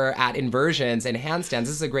master at inversions and handstands. This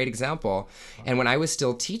is a great example. And when I was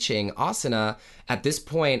still teaching asana, at this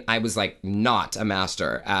point, I was like not a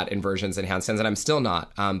master at inversions and handstands, and I'm still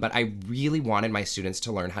not. But I really wanted my students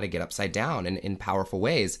to learn how to get upside down in powerful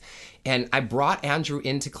ways. And I brought Andrew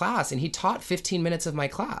into class, and he taught 15 minutes of my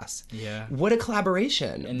class. Yeah. What a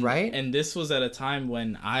collaboration, right? And this was at a time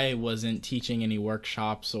when I wasn't teaching any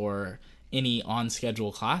workshops or any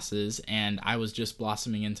on-schedule classes, and I was just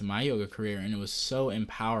blossoming into my yoga career, and it was so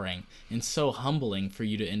empowering and so humbling for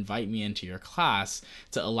you to invite me into your class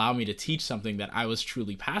to allow me to teach something that I was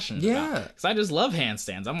truly passionate about. Because I just love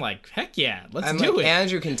handstands. I'm like, heck yeah, let's do it.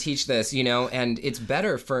 Andrew can teach this, and it's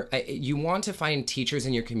better for, you want to find teachers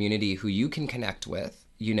in your community who you can connect with,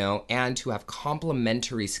 and who have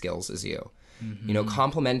complementary skills as you. Mm-hmm.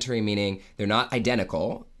 Complementary meaning they're not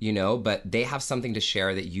identical, but they have something to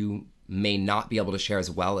share that you may not be able to share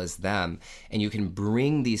as well as them, and you can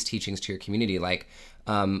bring these teachings to your community. Like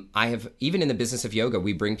I have, even in the business of yoga,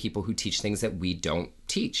 we bring people who teach things that we don't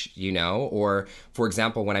teach, or for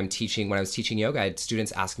example, when I was teaching yoga, I had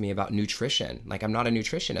students ask me about nutrition. Like, I'm not a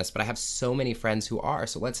nutritionist, but I have so many friends who are,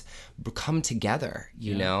 so let's come together,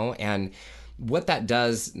 and what that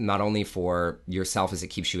does, not only for yourself, is it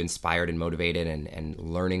keeps you inspired and motivated and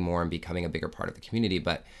learning more and becoming a bigger part of the community,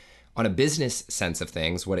 but on a business sense of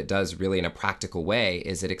things, what it does really in a practical way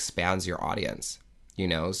is it expands your audience.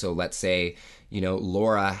 So let's say,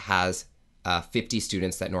 Laura has 50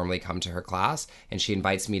 students that normally come to her class, and she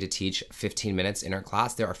invites me to teach 15 minutes in her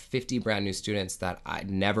class. There are 50 brand new students that I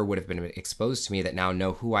never would have been exposed to me that now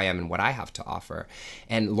know who I am and what I have to offer.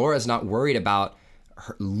 And Laura's not worried about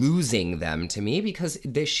losing them to me because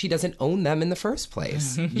she doesn't own them in the first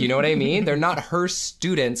place. You know what I mean? They're not her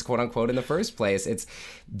students, quote unquote, in the first place. It's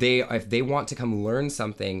if they want to come learn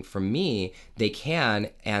something from me, they can.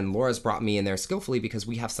 And Laura's brought me in there skillfully because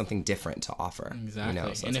we have something different to offer.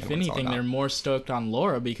 Exactly. So and if anything, they're more stoked on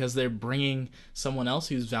Laura because they're bringing someone else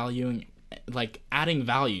who's adding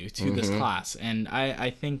value to this class. And I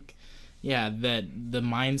think, that the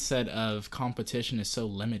mindset of competition is so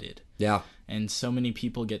limited. Yeah. And so many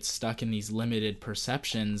people get stuck in these limited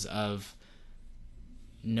perceptions of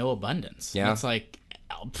no abundance. Yeah. It's like,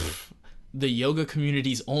 the yoga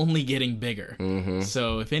community's only getting bigger. Mm-hmm.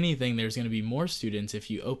 So if anything, there's going to be more students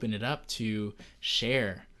if you open it up to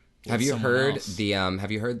share. Have you heard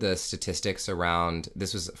the statistics around,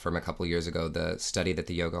 this was from a couple years ago, the study that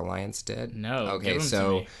the Yoga Alliance did? No. Okay, give them so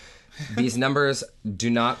to me. These numbers, do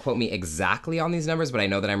not quote me exactly on these numbers, but I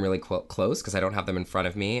know that I'm really close because I don't have them in front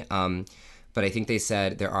of me. But I think they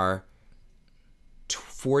said there are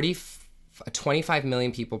 25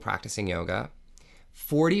 million people practicing yoga,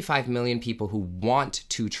 45 million people who want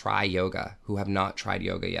to try yoga, who have not tried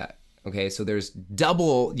yoga yet. Okay, so there's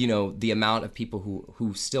double, the amount of people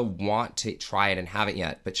who still want to try it and haven't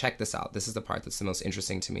yet. But check this out. This is the part that's the most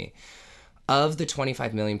interesting to me. Of the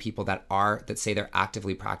 25 million people that say they're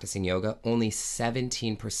actively practicing yoga, only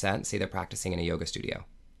 17% say they're practicing in a yoga studio.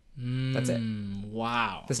 That's it.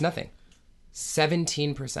 Wow. That's nothing.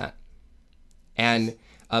 17%. And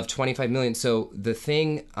of 25 million. So the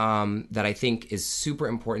thing that I think is super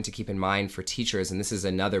important to keep in mind for teachers, and this is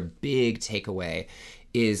another big takeaway,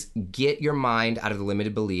 is get your mind out of the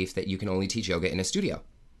limited belief that you can only teach yoga in a studio.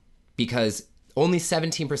 Because only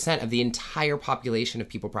 17% of the entire population of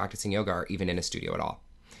people practicing yoga are even in a studio at all.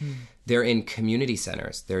 They're in community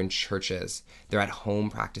centers. They're in churches. They're at home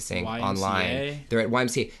practicing YMCA. Online. They're at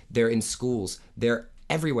YMCA. They're in schools. They're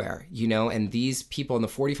everywhere, and these people, and the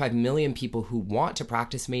 45 million people who want to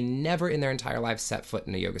practice, may never in their entire lives set foot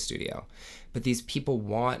in a yoga studio. But these people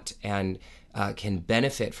want and can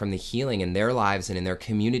benefit from the healing in their lives and in their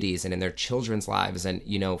communities and in their children's lives and,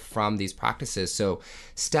 from these practices. So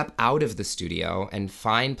step out of the studio and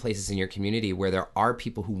find places in your community where there are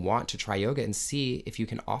people who want to try yoga and see if you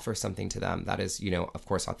can offer something to them that is, of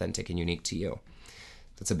course, authentic and unique to you.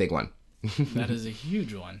 That's a big one. That is a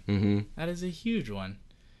huge one. Mm-hmm. That is a huge one.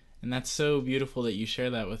 And that's so beautiful that you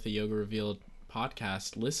share that with the Yoga Revealed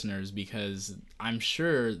podcast listeners, because I'm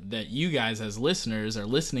sure that you guys as listeners are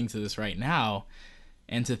listening to this right now,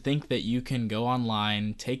 and to think that you can go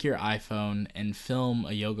online, take your iPhone and film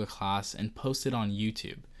a yoga class and post it on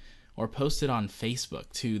YouTube or post it on Facebook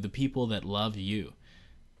to the people that love you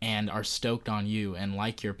and are stoked on you and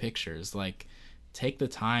like your pictures. Like, take the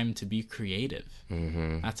time to be creative.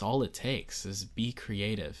 Mm-hmm. That's all it takes, is be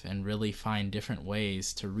creative and really find different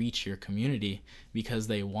ways to reach your community because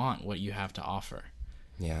they want what you have to offer.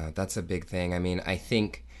 Yeah, that's a big thing. I mean, I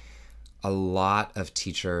think a lot of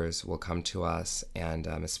teachers will come to us, and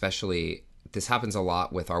especially this happens a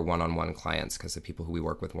lot with our one-on-one clients, because the people who we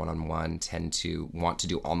work with one-on-one tend to want to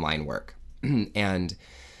do online work. And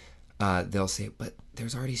they'll say, but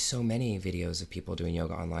there's already so many videos of people doing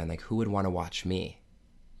yoga online. Like, who would want to watch me?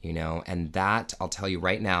 You know, and that, I'll tell you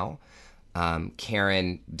right now,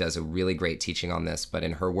 Karen does a really great teaching on this, but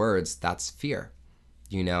in her words, that's fear.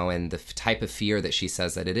 You know, and the type of fear that she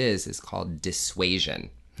says that it is called dissuasion.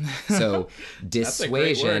 So dissuasion, That's a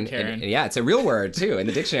great word, Karen. and yeah, it's a real word too in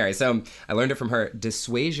the dictionary. So I learned it from her.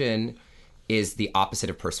 Dissuasion is the opposite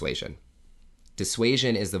of persuasion.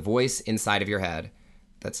 Dissuasion is the voice inside of your head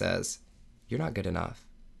that says, you're not good enough.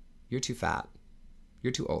 You're too fat.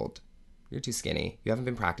 You're too old. You're too skinny. You haven't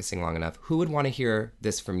been practicing long enough. Who would want to hear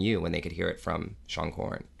this from you when they could hear it from Sean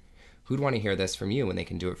Korn? Who'd want to hear this from you when they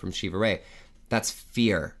can do it from Shiva Ray? That's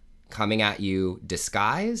fear coming at you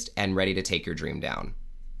disguised and ready to take your dream down,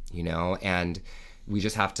 you know? And we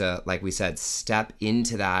just have to, like we said, step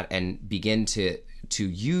into that and begin to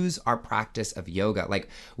use our practice of yoga. Like,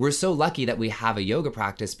 we're so lucky that we have a yoga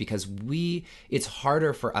practice, because it's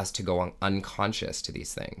harder for us to go unconscious to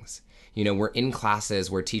these things. You know, we're in classes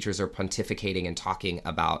where teachers are pontificating and talking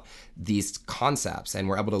about these concepts, and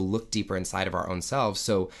we're able to look deeper inside of our own selves.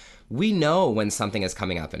 So we know when something is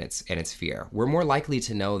coming up and it's fear. We're more likely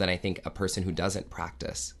to know than, I think, a person who doesn't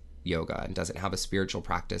practice yoga and doesn't have a spiritual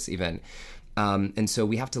practice even. And so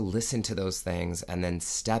we have to listen to those things and then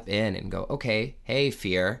step in and go, okay, hey,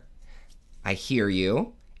 fear, I hear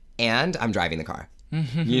you, and I'm driving the car.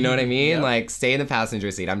 You know what I mean? Yep. Like, stay in the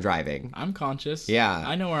passenger seat. I'm driving. I'm conscious. Yeah.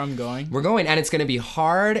 I know where I'm going. We're going, and it's going to be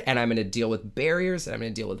hard, and I'm going to deal with barriers, and I'm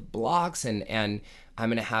going to deal with blocks, and I'm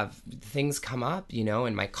going to have things come up, you know,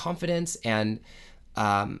 and my confidence, and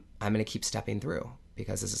I'm going to keep stepping through,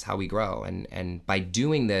 because this is how we grow. And by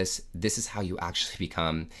doing this, this is how you actually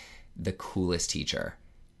become the coolest teacher,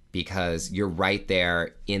 because you're right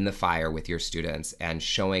there in the fire with your students and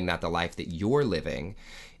showing that the life that you're living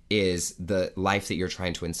is the life that you're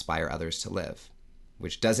trying to inspire others to live,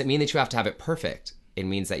 which doesn't mean that you have to have it perfect. It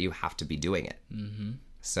means that you have to be doing it. Mm-hmm.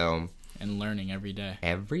 So, and learning every day.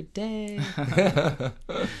 Every day.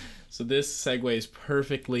 So this segues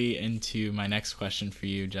perfectly into my next question for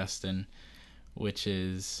you, Justin, which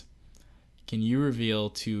is, can you reveal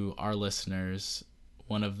to our listeners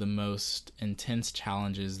one of the most intense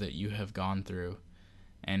challenges that you have gone through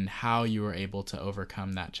and how you were able to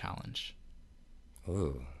overcome that challenge?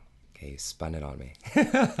 Ooh, okay, you spun it on me.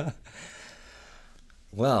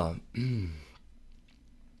 Well,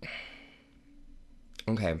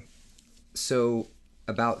 okay. So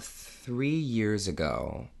about 3 years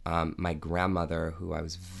ago, my grandmother, who I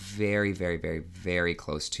was very, very, very, very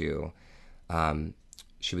close to,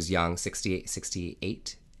 she was young,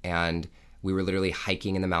 68, and we were literally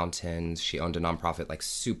hiking in the mountains. She owned a nonprofit, like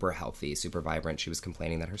super healthy, super vibrant. She was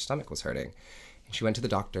complaining that her stomach was hurting. And she went to the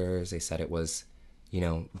doctors. They said it was, you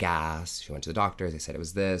know, gas. She went to the doctors. They said it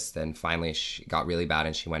was this. Then finally she got really bad,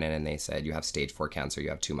 and she went in and they said, you have stage 4 cancer. You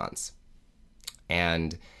have 2 months.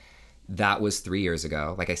 And that was 3 years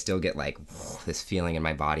ago. Like, I still get like this feeling in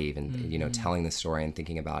my body, even, you know, telling the story and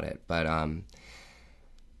thinking about it. But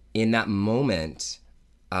in that moment,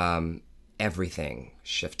 everything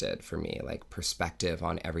shifted for me, like perspective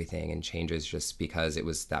on everything and changes, just because it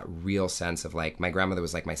was that real sense of like, my grandmother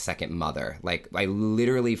was like my second mother. Like, I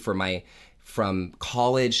literally, from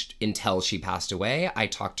college until she passed away, I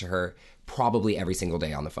talked to her probably every single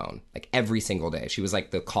day on the phone, like every single day. She was like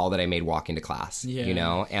the call that I made walking to class, you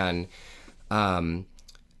know, and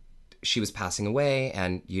she was passing away,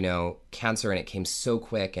 and, you know, cancer, and it came so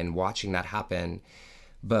quick, and watching that happen.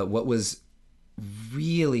 But what was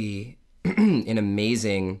really an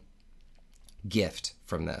amazing gift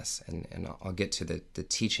from this, and I'll get to the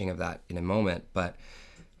teaching of that in a moment, but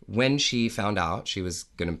when she found out she was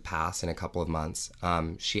going to pass in a couple of months,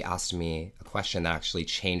 she asked me a question that actually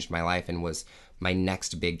changed my life and was my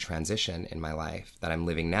next big transition in my life that I'm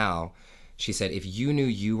living now. She said, if you knew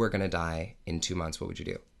you were going to die in 2 months, what would you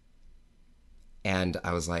do? And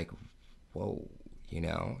I was like, whoa, you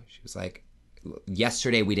know. She was like,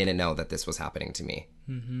 yesterday we didn't know that this was happening to me,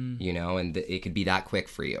 you know, and it could be that quick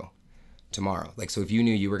for you tomorrow. Like, so if you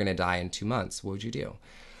knew you were going to die in 2 months, what would you do?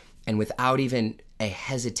 And without even a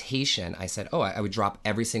hesitation, I said, oh, I would drop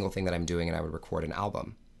every single thing that I'm doing and I would record an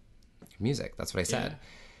album. Music, that's what I said.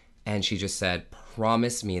 Yeah. And she just said,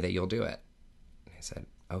 promise me that you'll do it. And I said,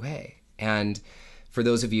 okay. And for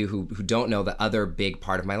those of you who don't know, the other big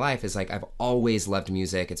part of my life is like, I've always loved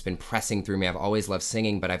music. It's been pressing through me. I've always loved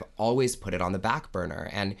singing, but I've always put it on the back burner.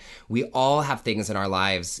 And we all have things in our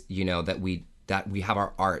lives, you know, that we have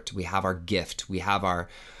our art, we have our gift, we have our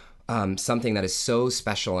something that is so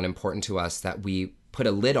special and important to us that we put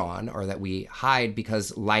a lid on or that we hide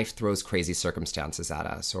because life throws crazy circumstances at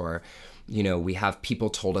us, or we have people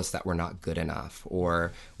told us that we're not good enough,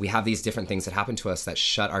 or we have these different things that happen to us that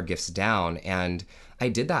shut our gifts down. And I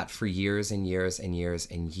did that for years and years and years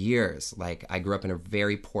and years. Like, I grew up in a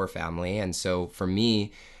very poor family. And so for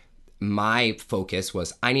me, my focus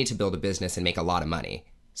was I need to build a business and make a lot of money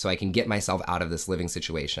so I can get myself out of this living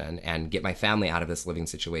situation and get my family out of this living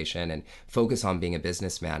situation and focus on being a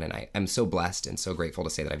businessman. And I'm so blessed and so grateful to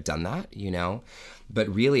say that I've done that, But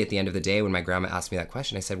really, at the end of the day, when my grandma asked me that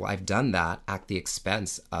question, I said, well, I've done that at the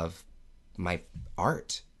expense of my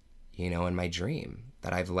art, and my dream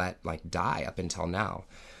that I've let die up until now.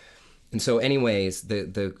 And so anyways,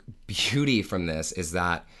 the beauty from this is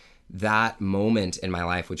that moment in my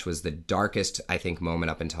life, which was the darkest, I think, moment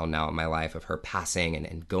up until now in my life, of her passing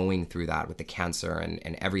and going through that with the cancer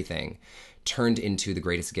and everything, turned into the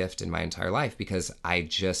greatest gift in my entire life, because I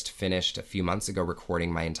just finished a few months ago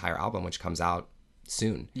recording my entire album, which comes out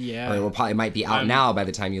soon. Yeah. Or it might be out now by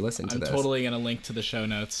the time you listen to this. I'm totally going to link to the show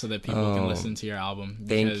notes so that people can listen to your album.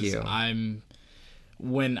 Thank you.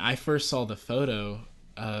 When I first saw the photo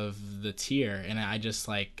of the tear, and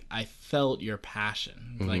I felt your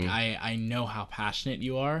passion. Mm-hmm. I know how passionate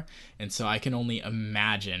you are, and so I can only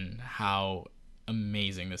imagine how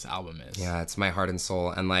amazing this album is. Yeah, it's my heart and soul.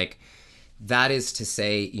 And that is to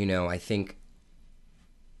say, I think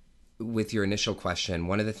with your initial question,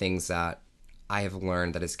 one of the things that I have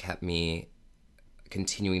learned that has kept me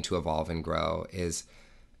continuing to evolve and grow is,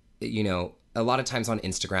 a lot of times on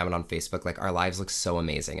Instagram and on Facebook, our lives look so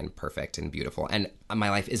amazing and perfect and beautiful. And my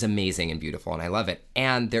life is amazing and beautiful, and I love it.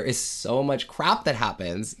 And there is so much crap that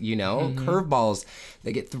happens, mm-hmm. curveballs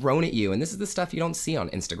that get thrown at you. And this is the stuff you don't see on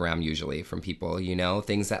Instagram usually from people,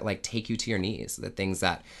 things that take you to your knees, the things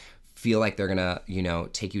that feel like they're gonna,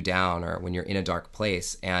 take you down, or when you're in a dark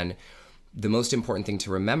place. And the most important thing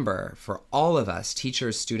to remember for all of us,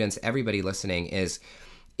 teachers, students, everybody listening, is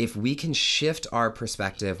if we can shift our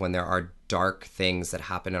perspective when there are dark things that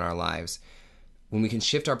happen in our lives, when we can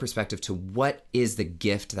shift our perspective to what is the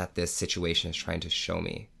gift that this situation is trying to show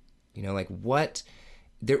me,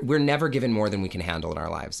 we're never given more than we can handle in our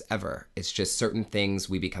lives, ever. It's just certain things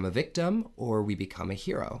we become a victim or we become a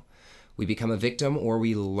hero. We become a victim or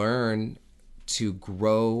we learn to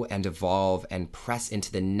grow and evolve and press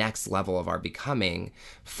into the next level of our becoming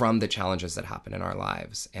from the challenges that happen in our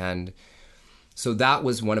lives. And so that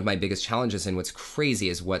was one of my biggest challenges. And what's crazy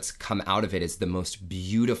is what's come out of it is the most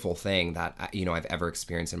beautiful thing that, I've ever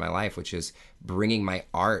experienced in my life, which is bringing my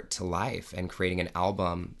art to life and creating an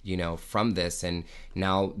album, from this. And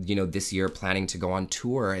now, this year planning to go on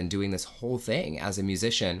tour and doing this whole thing as a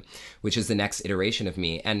musician, which is the next iteration of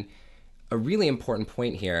me. And a really important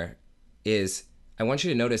point here is I want you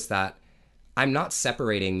to notice that I'm not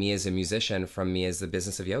separating me as a musician from me as the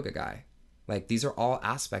business of yoga guy. These are all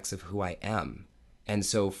aspects of who I am. And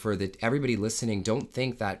so for everybody listening, don't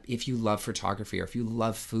think that if you love photography or if you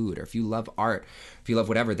love food or if you love art, if you love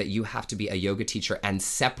whatever, that you have to be a yoga teacher and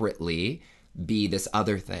separately be this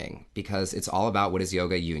other thing, because it's all about what is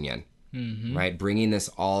yoga union, mm-hmm. right? Bringing this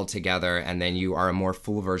all together, and then you are a more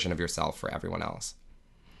full version of yourself for everyone else.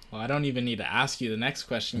 Well, I don't even need to ask you the next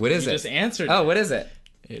question. What is it? You just answered it. Oh, what is it?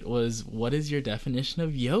 It was, what is your definition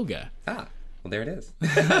of yoga? Well, there it is.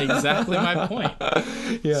 Exactly my point.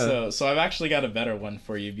 Yeah. So I've actually got a better one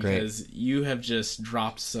for you, because Great. You have just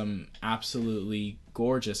dropped some absolutely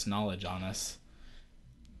gorgeous knowledge on us.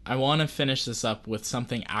 I want to finish this up with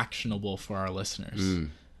something actionable for our listeners.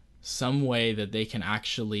 Some way that they can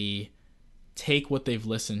actually take what they've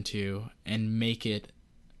listened to and make it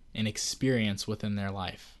an experience within their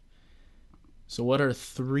life. So what are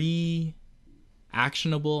 3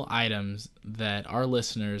 actionable items that our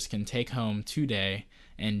listeners can take home today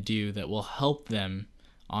and do that will help them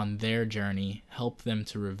on their journey, help them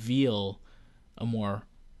to reveal a more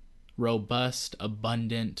robust,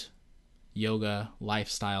 abundant yoga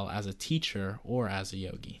lifestyle as a teacher or as a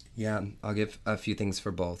yogi? Yeah, I'll give a few things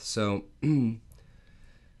for both. So the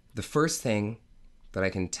first thing that I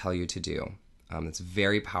can tell you to do, it's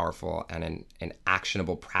very powerful and an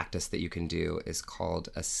actionable practice that you can do, is called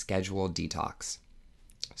a scheduled detox.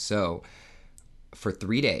 So for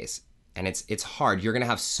 3 days, and it's hard. You're going to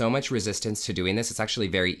have so much resistance to doing this. It's actually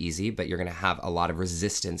very easy, but you're going to have a lot of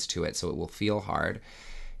resistance to it, so it will feel hard.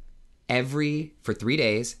 For 3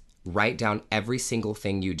 days, write down every single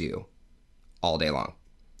thing you do all day long.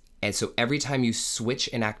 And so every time you switch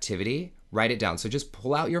an activity, write it down. So just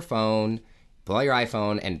pull out your phone, pull out your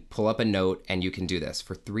iPhone, and pull up a note, and you can do this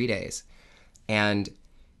for 3 days. And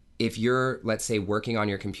if you're, let's say, working on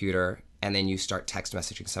your computer and then you start text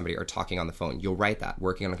messaging somebody or talking on the phone, you'll write that.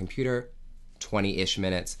 Working on a computer, 20-ish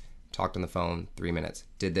minutes, talked on the phone 3 minutes,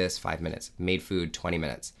 did this 5 minutes, made food 20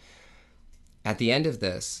 minutes. At the end of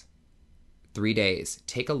this 3 days,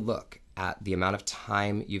 take a look at the amount of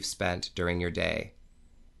time you've spent during your day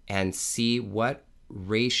and see what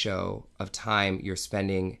ratio of time you're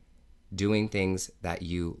spending doing things that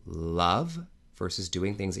you love versus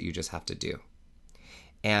doing things that you just have to do.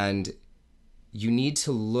 And you need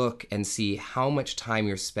to look and see how much time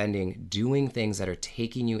you're spending doing things that are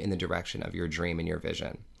taking you in the direction of your dream and your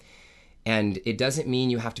vision. And it doesn't mean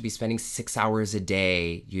you have to be spending 6 hours a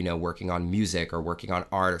day, working on music or working on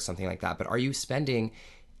art or something like that. But are you spending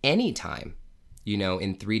any time,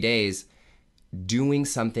 in 3 days doing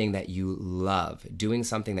something that you love, doing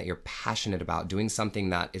something that you're passionate about, doing something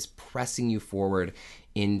that is pressing you forward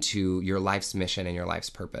into your life's mission and your life's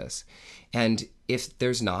purpose? And if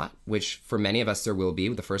there's not, which for many of us there will be,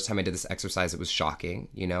 the first time I did this exercise, it was shocking.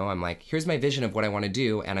 I'm like, here's my vision of what I want to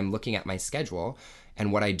do. And I'm looking at my schedule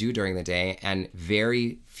and what I do during the day. And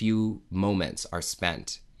very few moments are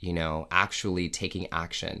spent, actually taking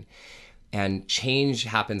action. And change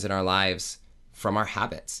happens in our lives from our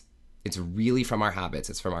habits. It's really from our habits.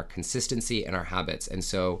 It's from our consistency and our habits. And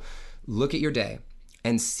so look at your day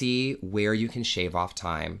and see where you can shave off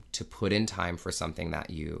time to put in time for something that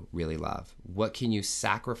you really love. What can you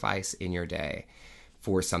sacrifice in your day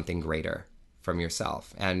for something greater from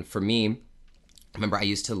yourself? And for me, remember, I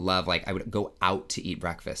used to love, I would go out to eat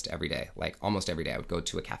breakfast every day, almost every day. I would go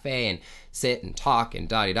to a cafe and sit and talk and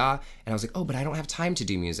da-da-da. And I was like, oh, but I don't have time to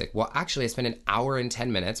do music. Well, actually, I spent an hour and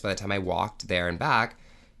 10 minutes by the time I walked there and back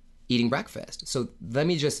eating breakfast. So let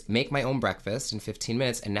me just make my own breakfast in 15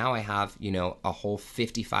 minutes. And now I have, a whole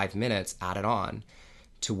 55 minutes added on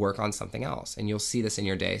to work on something else. And you'll see this in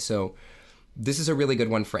your day. So this is a really good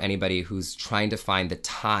one for anybody who's trying to find the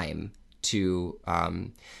time to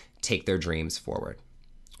take their dreams forward.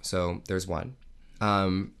 So there's one.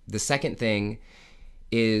 The second thing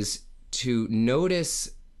is to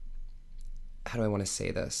notice, how do I want to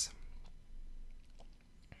say this?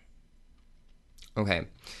 Okay.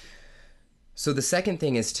 So the second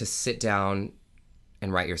thing is to sit down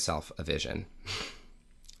and write yourself a vision.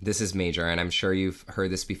 This is major, and I'm sure you've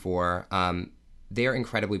heard this before. They're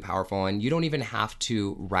incredibly powerful, and you don't even have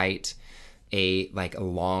to write a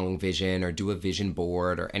long vision or do a vision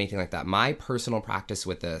board or anything like that. My personal practice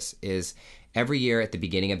with this is every year at the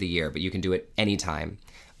beginning of the year, but you can do it anytime.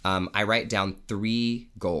 I write down 3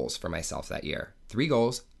 goals for myself that year. 3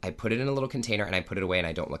 goals, I put it in a little container and I put it away and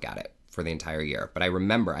I don't look at it for the entire year. But I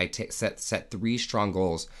remember I set 3 strong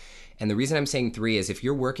goals. And the reason I'm saying 3 is if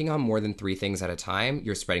you're working on more than 3 things at a time,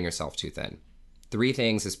 you're spreading yourself too thin. 3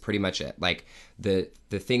 things is pretty much it. The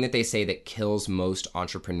thing that they say that kills most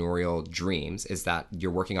entrepreneurial dreams is that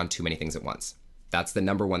you're working on too many things at once. That's the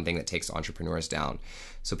number one thing that takes entrepreneurs down.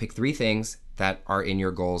 So pick 3 things that are in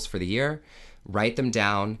your goals for the year, write them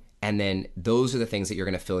down, and then those are the things that you're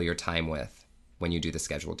going to fill your time with when you do the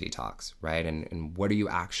schedule detox, right? And what are you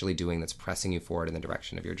actually doing that's pressing you forward in the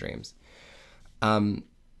direction of your dreams? The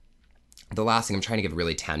last thing, I'm trying to give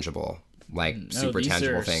really tangible, super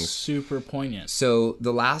tangible things. Super poignant. So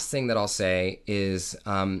the last thing that I'll say is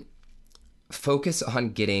focus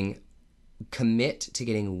on commit to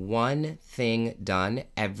getting one thing done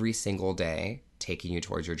every single day, taking you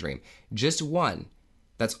towards your dream. Just one.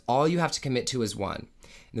 That's all you have to commit to is one.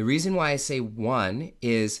 And the reason why I say one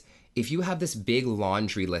is if you have this big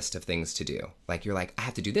laundry list of things to do, you're like, I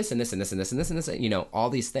have to do this and this and this and this and this and this, all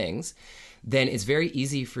these things, then it's very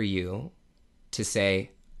easy for you to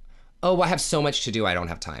say, oh, I have so much to do, I don't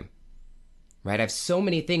have time, right? I have so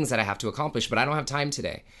many things that I have to accomplish, but I don't have time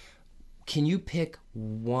today. Can you pick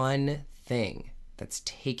one thing that's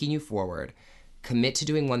taking you forward? Commit to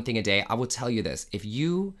doing one thing a day. I will tell you this. If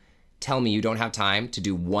you tell me you don't have time to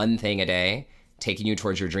do one thing a day, taking you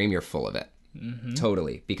towards your dream, you're full of it. Mm-hmm.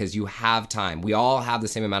 Totally, because you have time. We all have the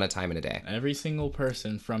same amount of time in a day. Every single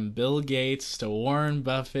person, from Bill Gates to Warren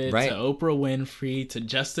Buffett, right, to Oprah Winfrey to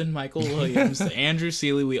Justin Michael Williams to Andrew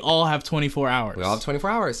Seeley, we all have 24 hours. We all have 24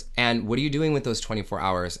 hours. And what are you doing with those 24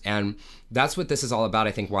 hours? And that's what this is all about,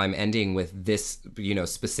 I think, why I'm ending with this,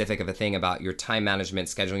 specific of a thing about your time management,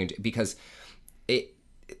 scheduling, because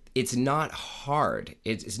it's not hard.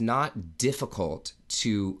 It's not difficult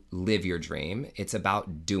to live your dream. It's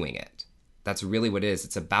about doing it. That's really what it is.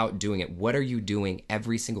 It's about doing it. What are you doing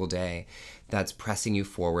every single day that's pressing you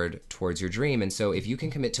forward towards your dream? And so if you can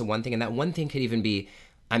commit to one thing, and that one thing could even be,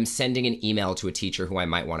 I'm sending an email to a teacher who I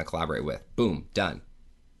might want to collaborate with. Boom, done.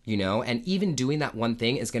 And even doing that one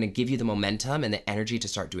thing is going to give you the momentum and the energy to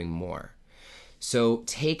start doing more. So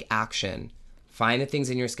take action. Find the things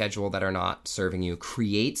in your schedule that are not serving you.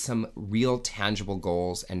 Create some real tangible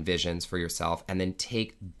goals and visions for yourself, and then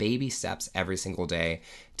take baby steps every single day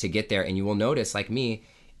to get there. And you will notice, like me,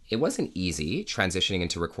 it wasn't easy transitioning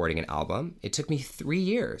into recording an album. It took me 3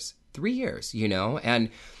 years, and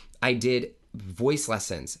I did voice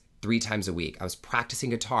lessons 3 times a week. I was practicing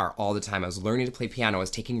guitar all the time. I was learning to play piano. I was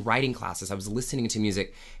taking writing classes. I was listening to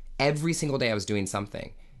music. Every single day I was doing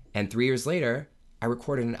something. And 3 years later, I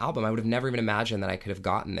recorded an album. I would have never even imagined that I could have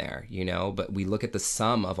gotten there, but we look at the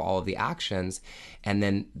sum of all of the actions, and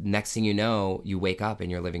then next thing you know, you wake up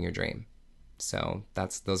and you're living your dream. So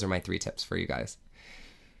those are my 3 tips for you guys.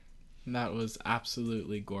 That was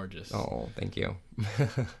absolutely gorgeous. Oh, thank you.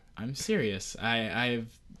 I'm serious.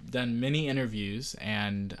 I've done many interviews,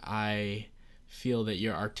 and I feel that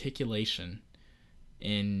your articulation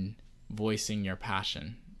in voicing your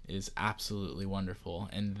passion is absolutely wonderful,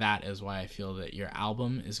 and that is why I feel that your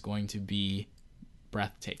album is going to be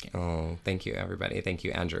breathtaking. Oh, thank you, everybody. Thank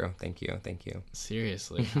you, Andrew. Thank you.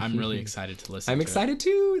 Seriously, I'm really excited to listen. I'm excited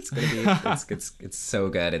too. It's gonna be it's so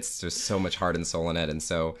good. It's there's so much heart and soul in it, and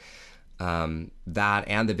so that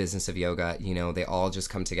and the business of yoga, they all just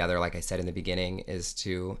come together. Like I said in the beginning, is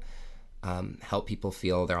to help people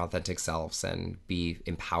feel their authentic selves and be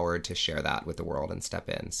empowered to share that with the world and step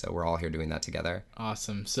in. So we're all here doing that together.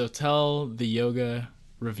 Awesome. So tell the Yoga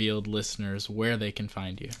Revealed listeners where they can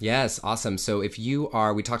find you. Yes, awesome. So we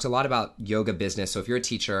talked a lot about yoga business. So if you're a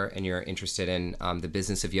teacher and you're interested in the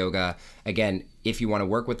business of yoga, again, if you want to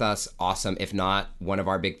work with us, awesome. If not, one of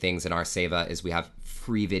our big things in our Seva is we have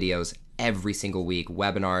free videos every single week,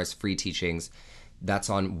 webinars, free teachings.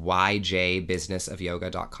 That's on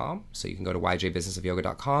yjbusinessofyoga.com. So you can go to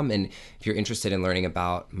yjbusinessofyoga.com. And if you're interested in learning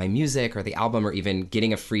about my music or the album, or even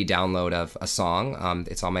getting a free download of a song,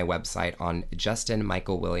 it's on my website on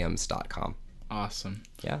justinmichaelwilliams.com. Awesome.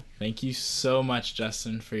 Yeah. Thank you so much,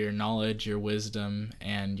 Justin, for your knowledge, your wisdom,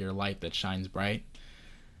 and your light that shines bright.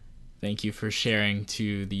 Thank you for sharing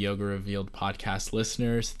to the Yoga Revealed podcast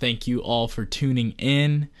listeners. Thank you all for tuning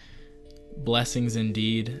in. Blessings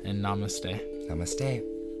indeed, and namaste. Namaste.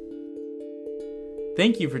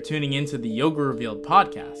 Thank you for tuning into the Yoga Revealed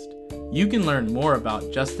podcast. You can learn more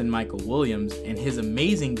about Justin Michael Williams and his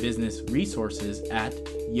amazing business resources at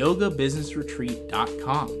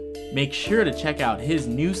yogabusinessretreat.com. Make sure to check out his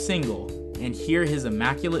new single and hear his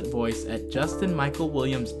immaculate voice at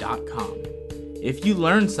justinmichaelwilliams.com. If you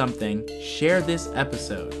learned something, share this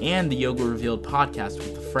episode and the Yoga Revealed podcast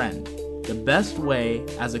with a friend. The best way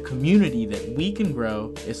as a community that we can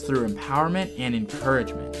grow is through empowerment and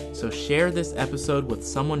encouragement. So share this episode with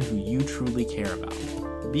someone who you truly care about.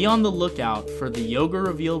 Be on the lookout for the Yoga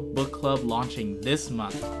Revealed Book Club launching this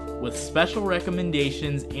month with special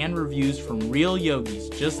recommendations and reviews from real yogis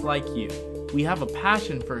just like you. We have a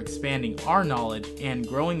passion for expanding our knowledge and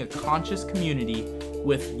growing a conscious community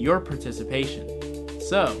with your participation.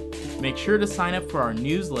 So, make sure to sign up for our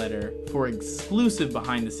newsletter for exclusive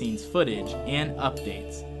behind-the-scenes footage and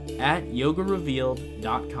updates at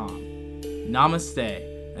yogarevealed.com.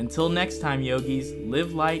 Namaste. Until next time, yogis,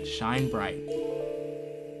 live light, shine bright.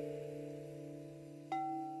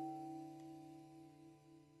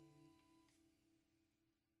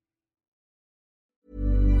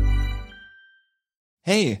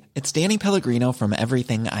 Hey, it's Danny Pellegrino from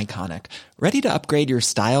Everything Iconic. Ready to upgrade your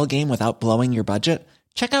style game without blowing your budget?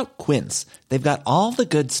 Check out Quince. They've got all the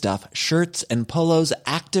good stuff, shirts and polos,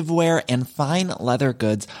 activewear, and fine leather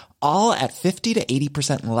goods, all at 50 to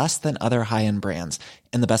 80% less than other high-end brands.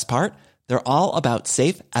 And the best part? They're all about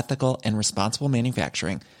safe, ethical, and responsible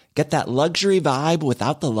manufacturing. Get that luxury vibe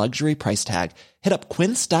without the luxury price tag. Hit up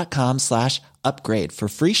quince.com/upgrade for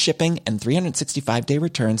free shipping and 365-day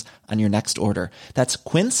returns on your next order. That's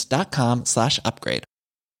quince.com/upgrade.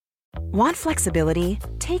 Want flexibility?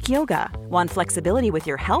 Take yoga. Want flexibility with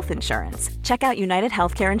your health insurance? Check out United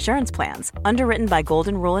Healthcare Insurance Plans. Underwritten by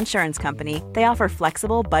Golden Rule Insurance Company, they offer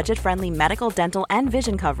flexible, budget-friendly medical, dental, and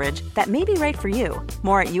vision coverage that may be right for you.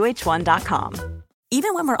 More at uh1.com.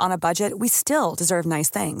 Even when we're on a budget, we still deserve nice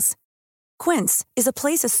things. Quince is a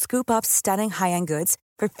place to scoop up stunning high-end goods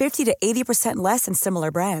for 50 to 80% less than similar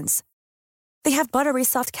brands. They have buttery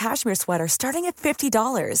soft cashmere sweaters starting at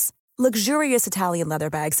 $50, luxurious Italian leather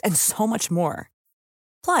bags, and so much more.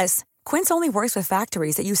 Plus, Quince only works with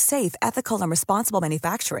factories that use safe, ethical, and responsible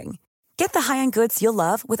manufacturing. Get the high-end goods you'll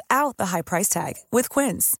love without the high price tag with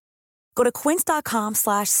Quince. Go to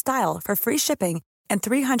quince.com/style for free shipping and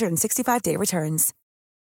 365-day returns.